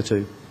between the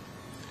two.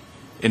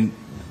 And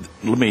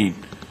a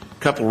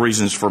couple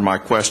reasons for my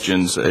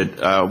questions.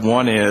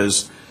 One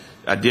is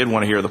I did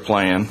want to hear the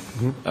plan.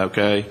 Mm-hmm.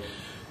 Okay.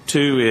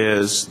 2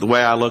 is the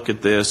way I look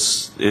at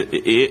this,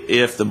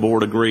 if the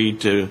board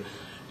agreed to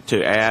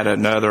add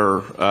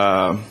another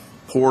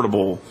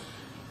portable,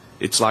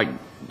 it's like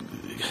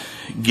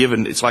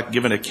giving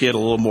a kid a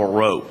little more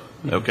rope.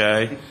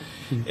 Okay.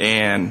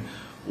 And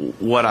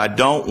what I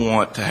don't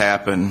want to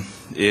happen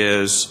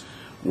is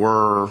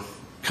we're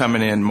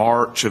coming in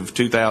March of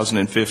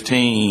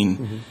 2015,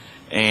 mm-hmm.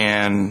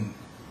 and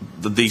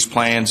these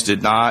plans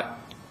did not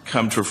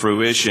come to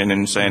fruition,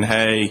 and saying,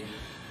 hey,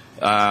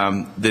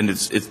 then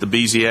it's the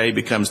BZA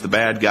becomes the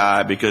bad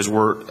guy, because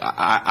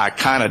I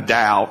kind of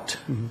doubt,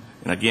 mm-hmm.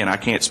 and again, I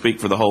can't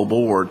speak for the whole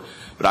board,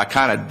 but I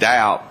kind of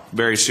doubt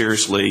very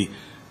seriously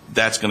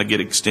that's going to get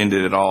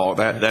extended at all.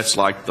 That's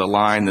like the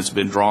line that's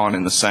been drawn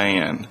in the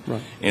sand. Right.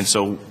 And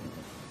so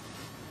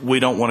we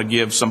don't want to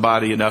give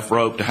somebody enough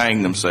rope to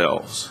hang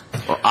themselves,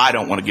 or I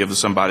don't want to give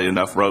somebody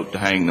enough rope to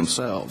hang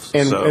themselves.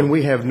 And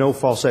we have no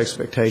false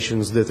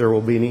expectations that there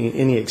will be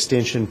any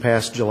extension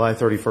past July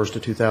 31st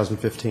of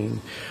 2015.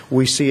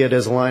 We see it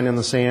as a line in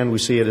the sand. We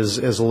see it as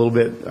a little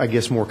bit, I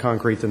guess, more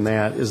concrete than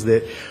that, is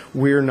that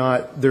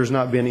there's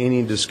not been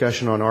any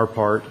discussion on our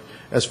part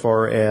as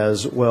far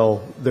as,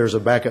 well, there's a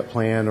backup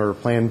plan or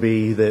plan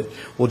B that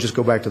we'll just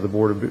go back to the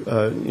Board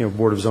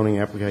of Zoning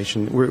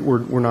application.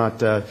 We're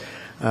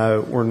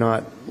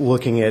not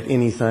looking at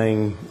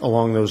anything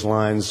along those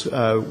lines.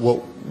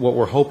 What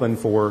we're hoping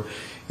for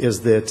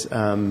is that,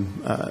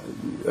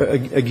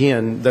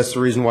 again, that's the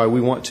reason why we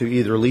want to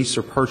either lease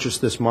or purchase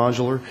this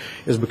modular,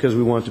 is because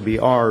we want it to be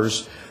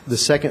ours. The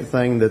second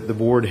thing that the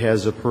board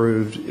has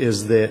approved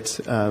is that,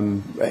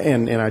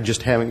 and I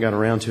just haven't gotten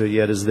around to it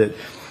yet, is that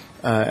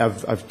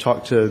I've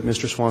talked to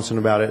Mr. Swanson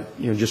about it,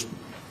 just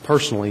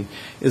personally,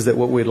 is that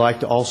what we'd like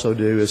to also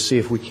do is see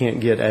if we can't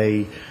get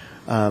a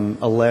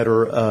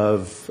letter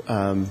of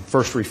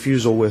first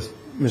refusal with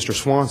Mr.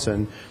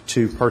 Swanson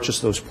to purchase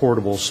those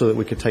portables so that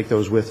we could take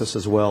those with us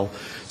as well.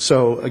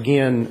 So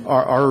again,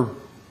 our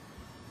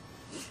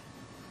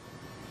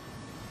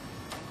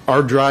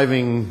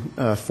driving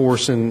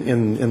force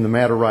in the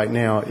matter right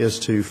now is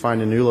to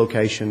find a new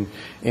location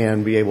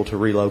and be able to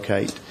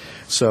relocate.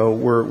 So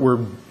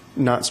we're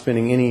not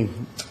spending any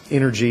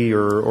energy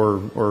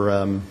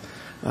or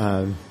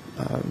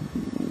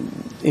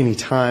any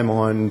time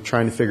on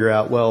trying to figure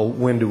out, well,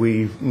 when do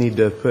we need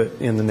to put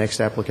in the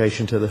next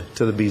application to the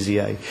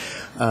BZA.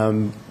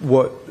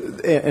 What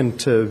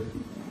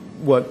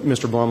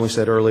Mr. Blomley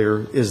said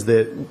earlier is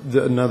that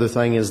another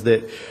thing is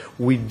that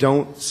we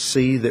don't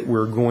see that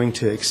we're going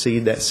to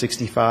exceed that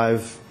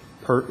 65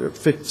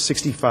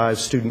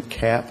 student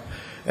cap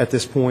at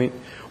this point.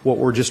 What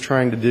we're just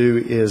trying to do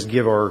is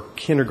give our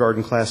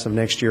kindergarten class of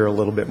next year a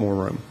little bit more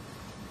room.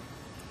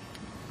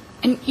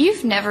 And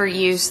you've never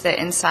used the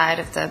inside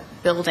of the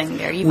building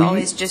there. You've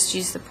always just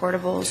used the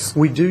portables.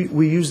 We do.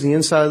 We use the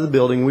inside of the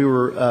building. We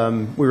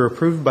were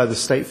approved by the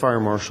state fire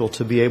marshal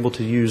to be able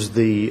to use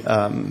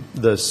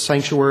the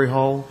sanctuary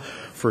hall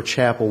for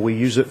chapel. We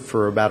use it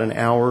for about an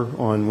hour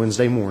on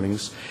Wednesday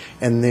mornings,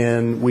 and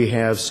then we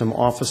have some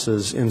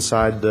offices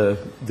inside the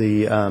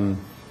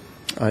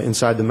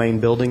main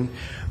building.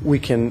 We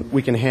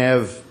can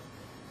have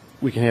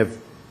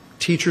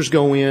teachers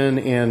go in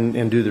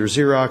and do their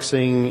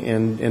Xeroxing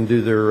and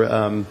do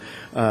their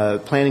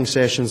planning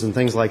sessions and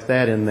things like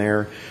that in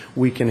there.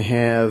 We can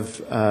have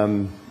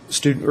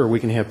we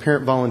can have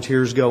parent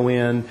volunteers go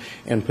in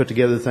and put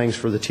together things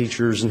for the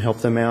teachers and help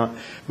them out,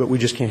 but we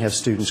just can't have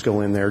students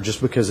go in there just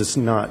because it's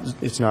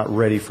not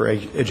ready for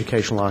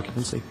educational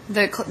occupancy.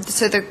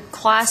 So the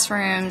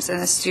classrooms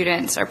and the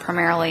students are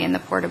primarily in the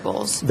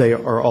portables? They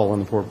are all in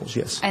the portables,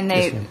 yes. And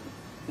yes, ma'am.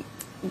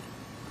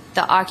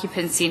 The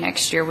occupancy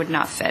next year would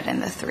not fit in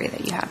the 3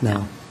 that you have now?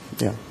 No.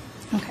 Yeah.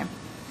 Okay.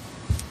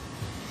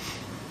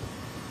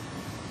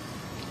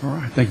 All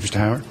right. Thank you, Mr.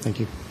 Howard.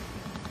 Thank you.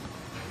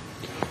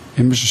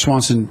 And Mr.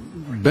 Swanson,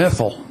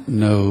 Bethel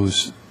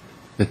knows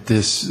that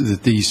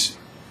these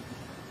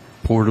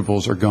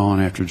portables are gone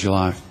after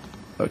July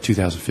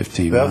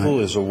 2015. Bethel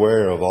right? is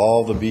aware of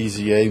all the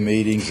BZA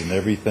meetings and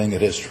everything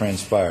that has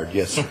transpired.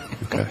 Yes, sir.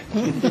 Okay.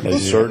 They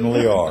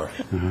certainly are.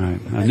 All right.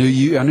 I knew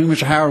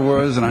Mr. Howard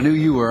was, and I knew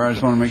you were. I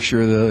just want to make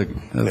sure the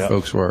other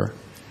folks were.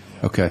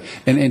 Okay.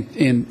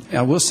 And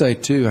I will say,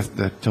 too,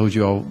 I told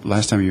you all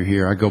last time you were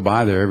here, I go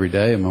by there every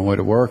day on my way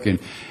to work, and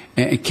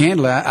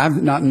candidly,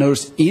 I've not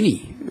noticed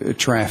any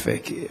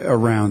traffic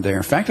around there.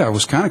 In fact, I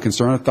was kind of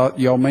concerned. I thought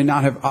y'all may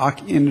not have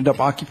ended up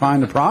occupying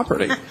the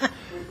property.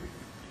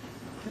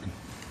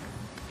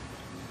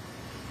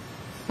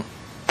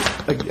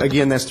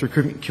 Again, that's through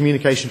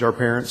communication to our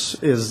parents.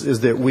 Is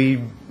that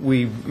we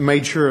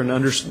made sure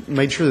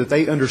that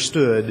they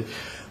understood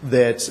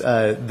that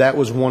that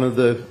was one of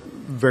the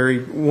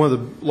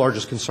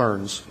largest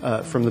concerns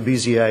from the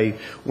BZA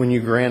when you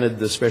granted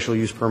the special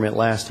use permit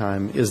last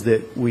time, is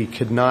that we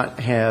could not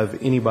have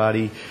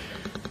anybody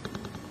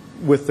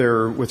with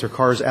their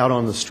cars out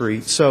on the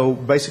street. So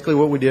basically,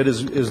 what we did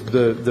is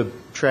the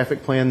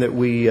traffic plan that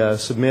we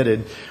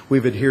submitted,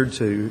 we've adhered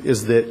to,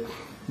 is that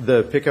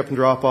the pickup and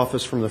drop off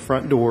is from the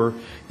front door.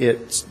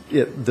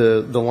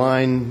 The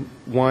line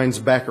winds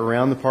back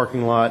around the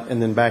parking lot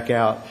and then back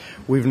out.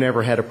 We've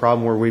never had a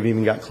problem where we've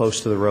even got close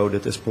to the road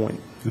at this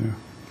point. Yeah.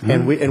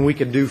 And we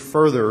could do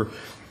further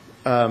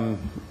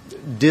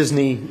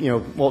Disney,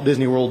 Walt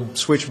Disney World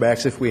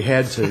switchbacks if we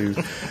had to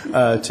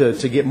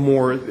get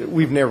more.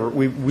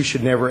 We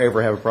should never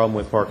ever have a problem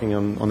with parking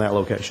on that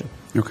location.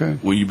 Okay.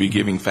 Will you be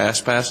giving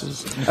fast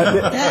passes?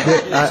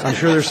 I'm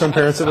sure there's some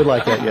parents that would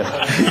like that.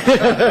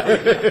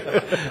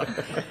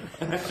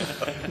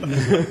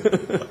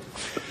 Yes.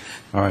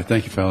 All right.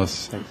 Thank you,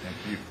 fellas. Thank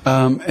you.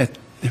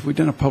 Have we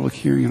done a public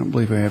hearing? I don't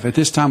believe we have. At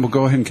this time, we'll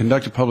go ahead and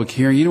conduct a public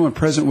hearing. Anyone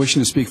present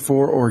wishing to speak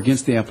for or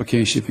against the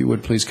application, if you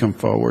would, please come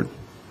forward.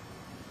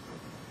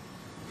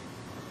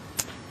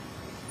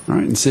 All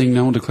right, and seeing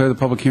no one, declare the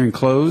public hearing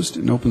closed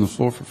and open the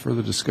floor for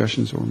further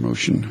discussions or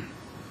motion.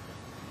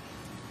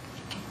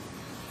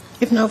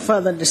 If no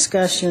further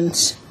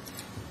discussions,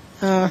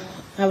 I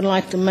would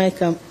like to make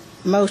a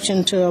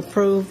motion to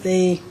approve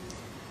the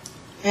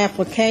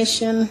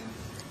application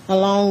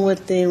along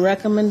with the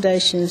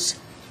recommendations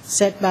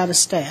set by the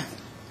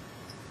staff.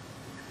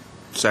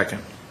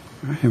 Second.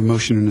 I have a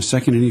motion and a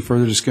second. Any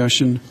further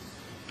discussion?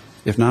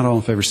 If not, all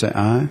in favor say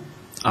aye.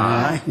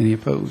 Aye. Any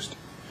opposed?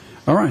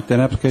 All right, that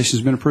application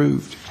has been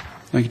approved.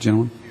 Thank you,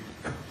 gentlemen.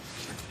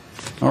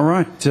 All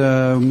right,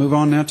 move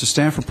on now to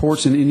staff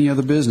reports and any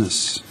other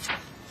business.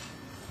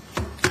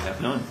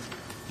 Have none.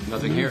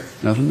 Nothing here.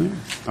 Nothing there.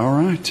 All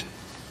right.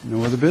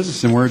 No other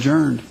business, and we're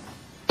adjourned.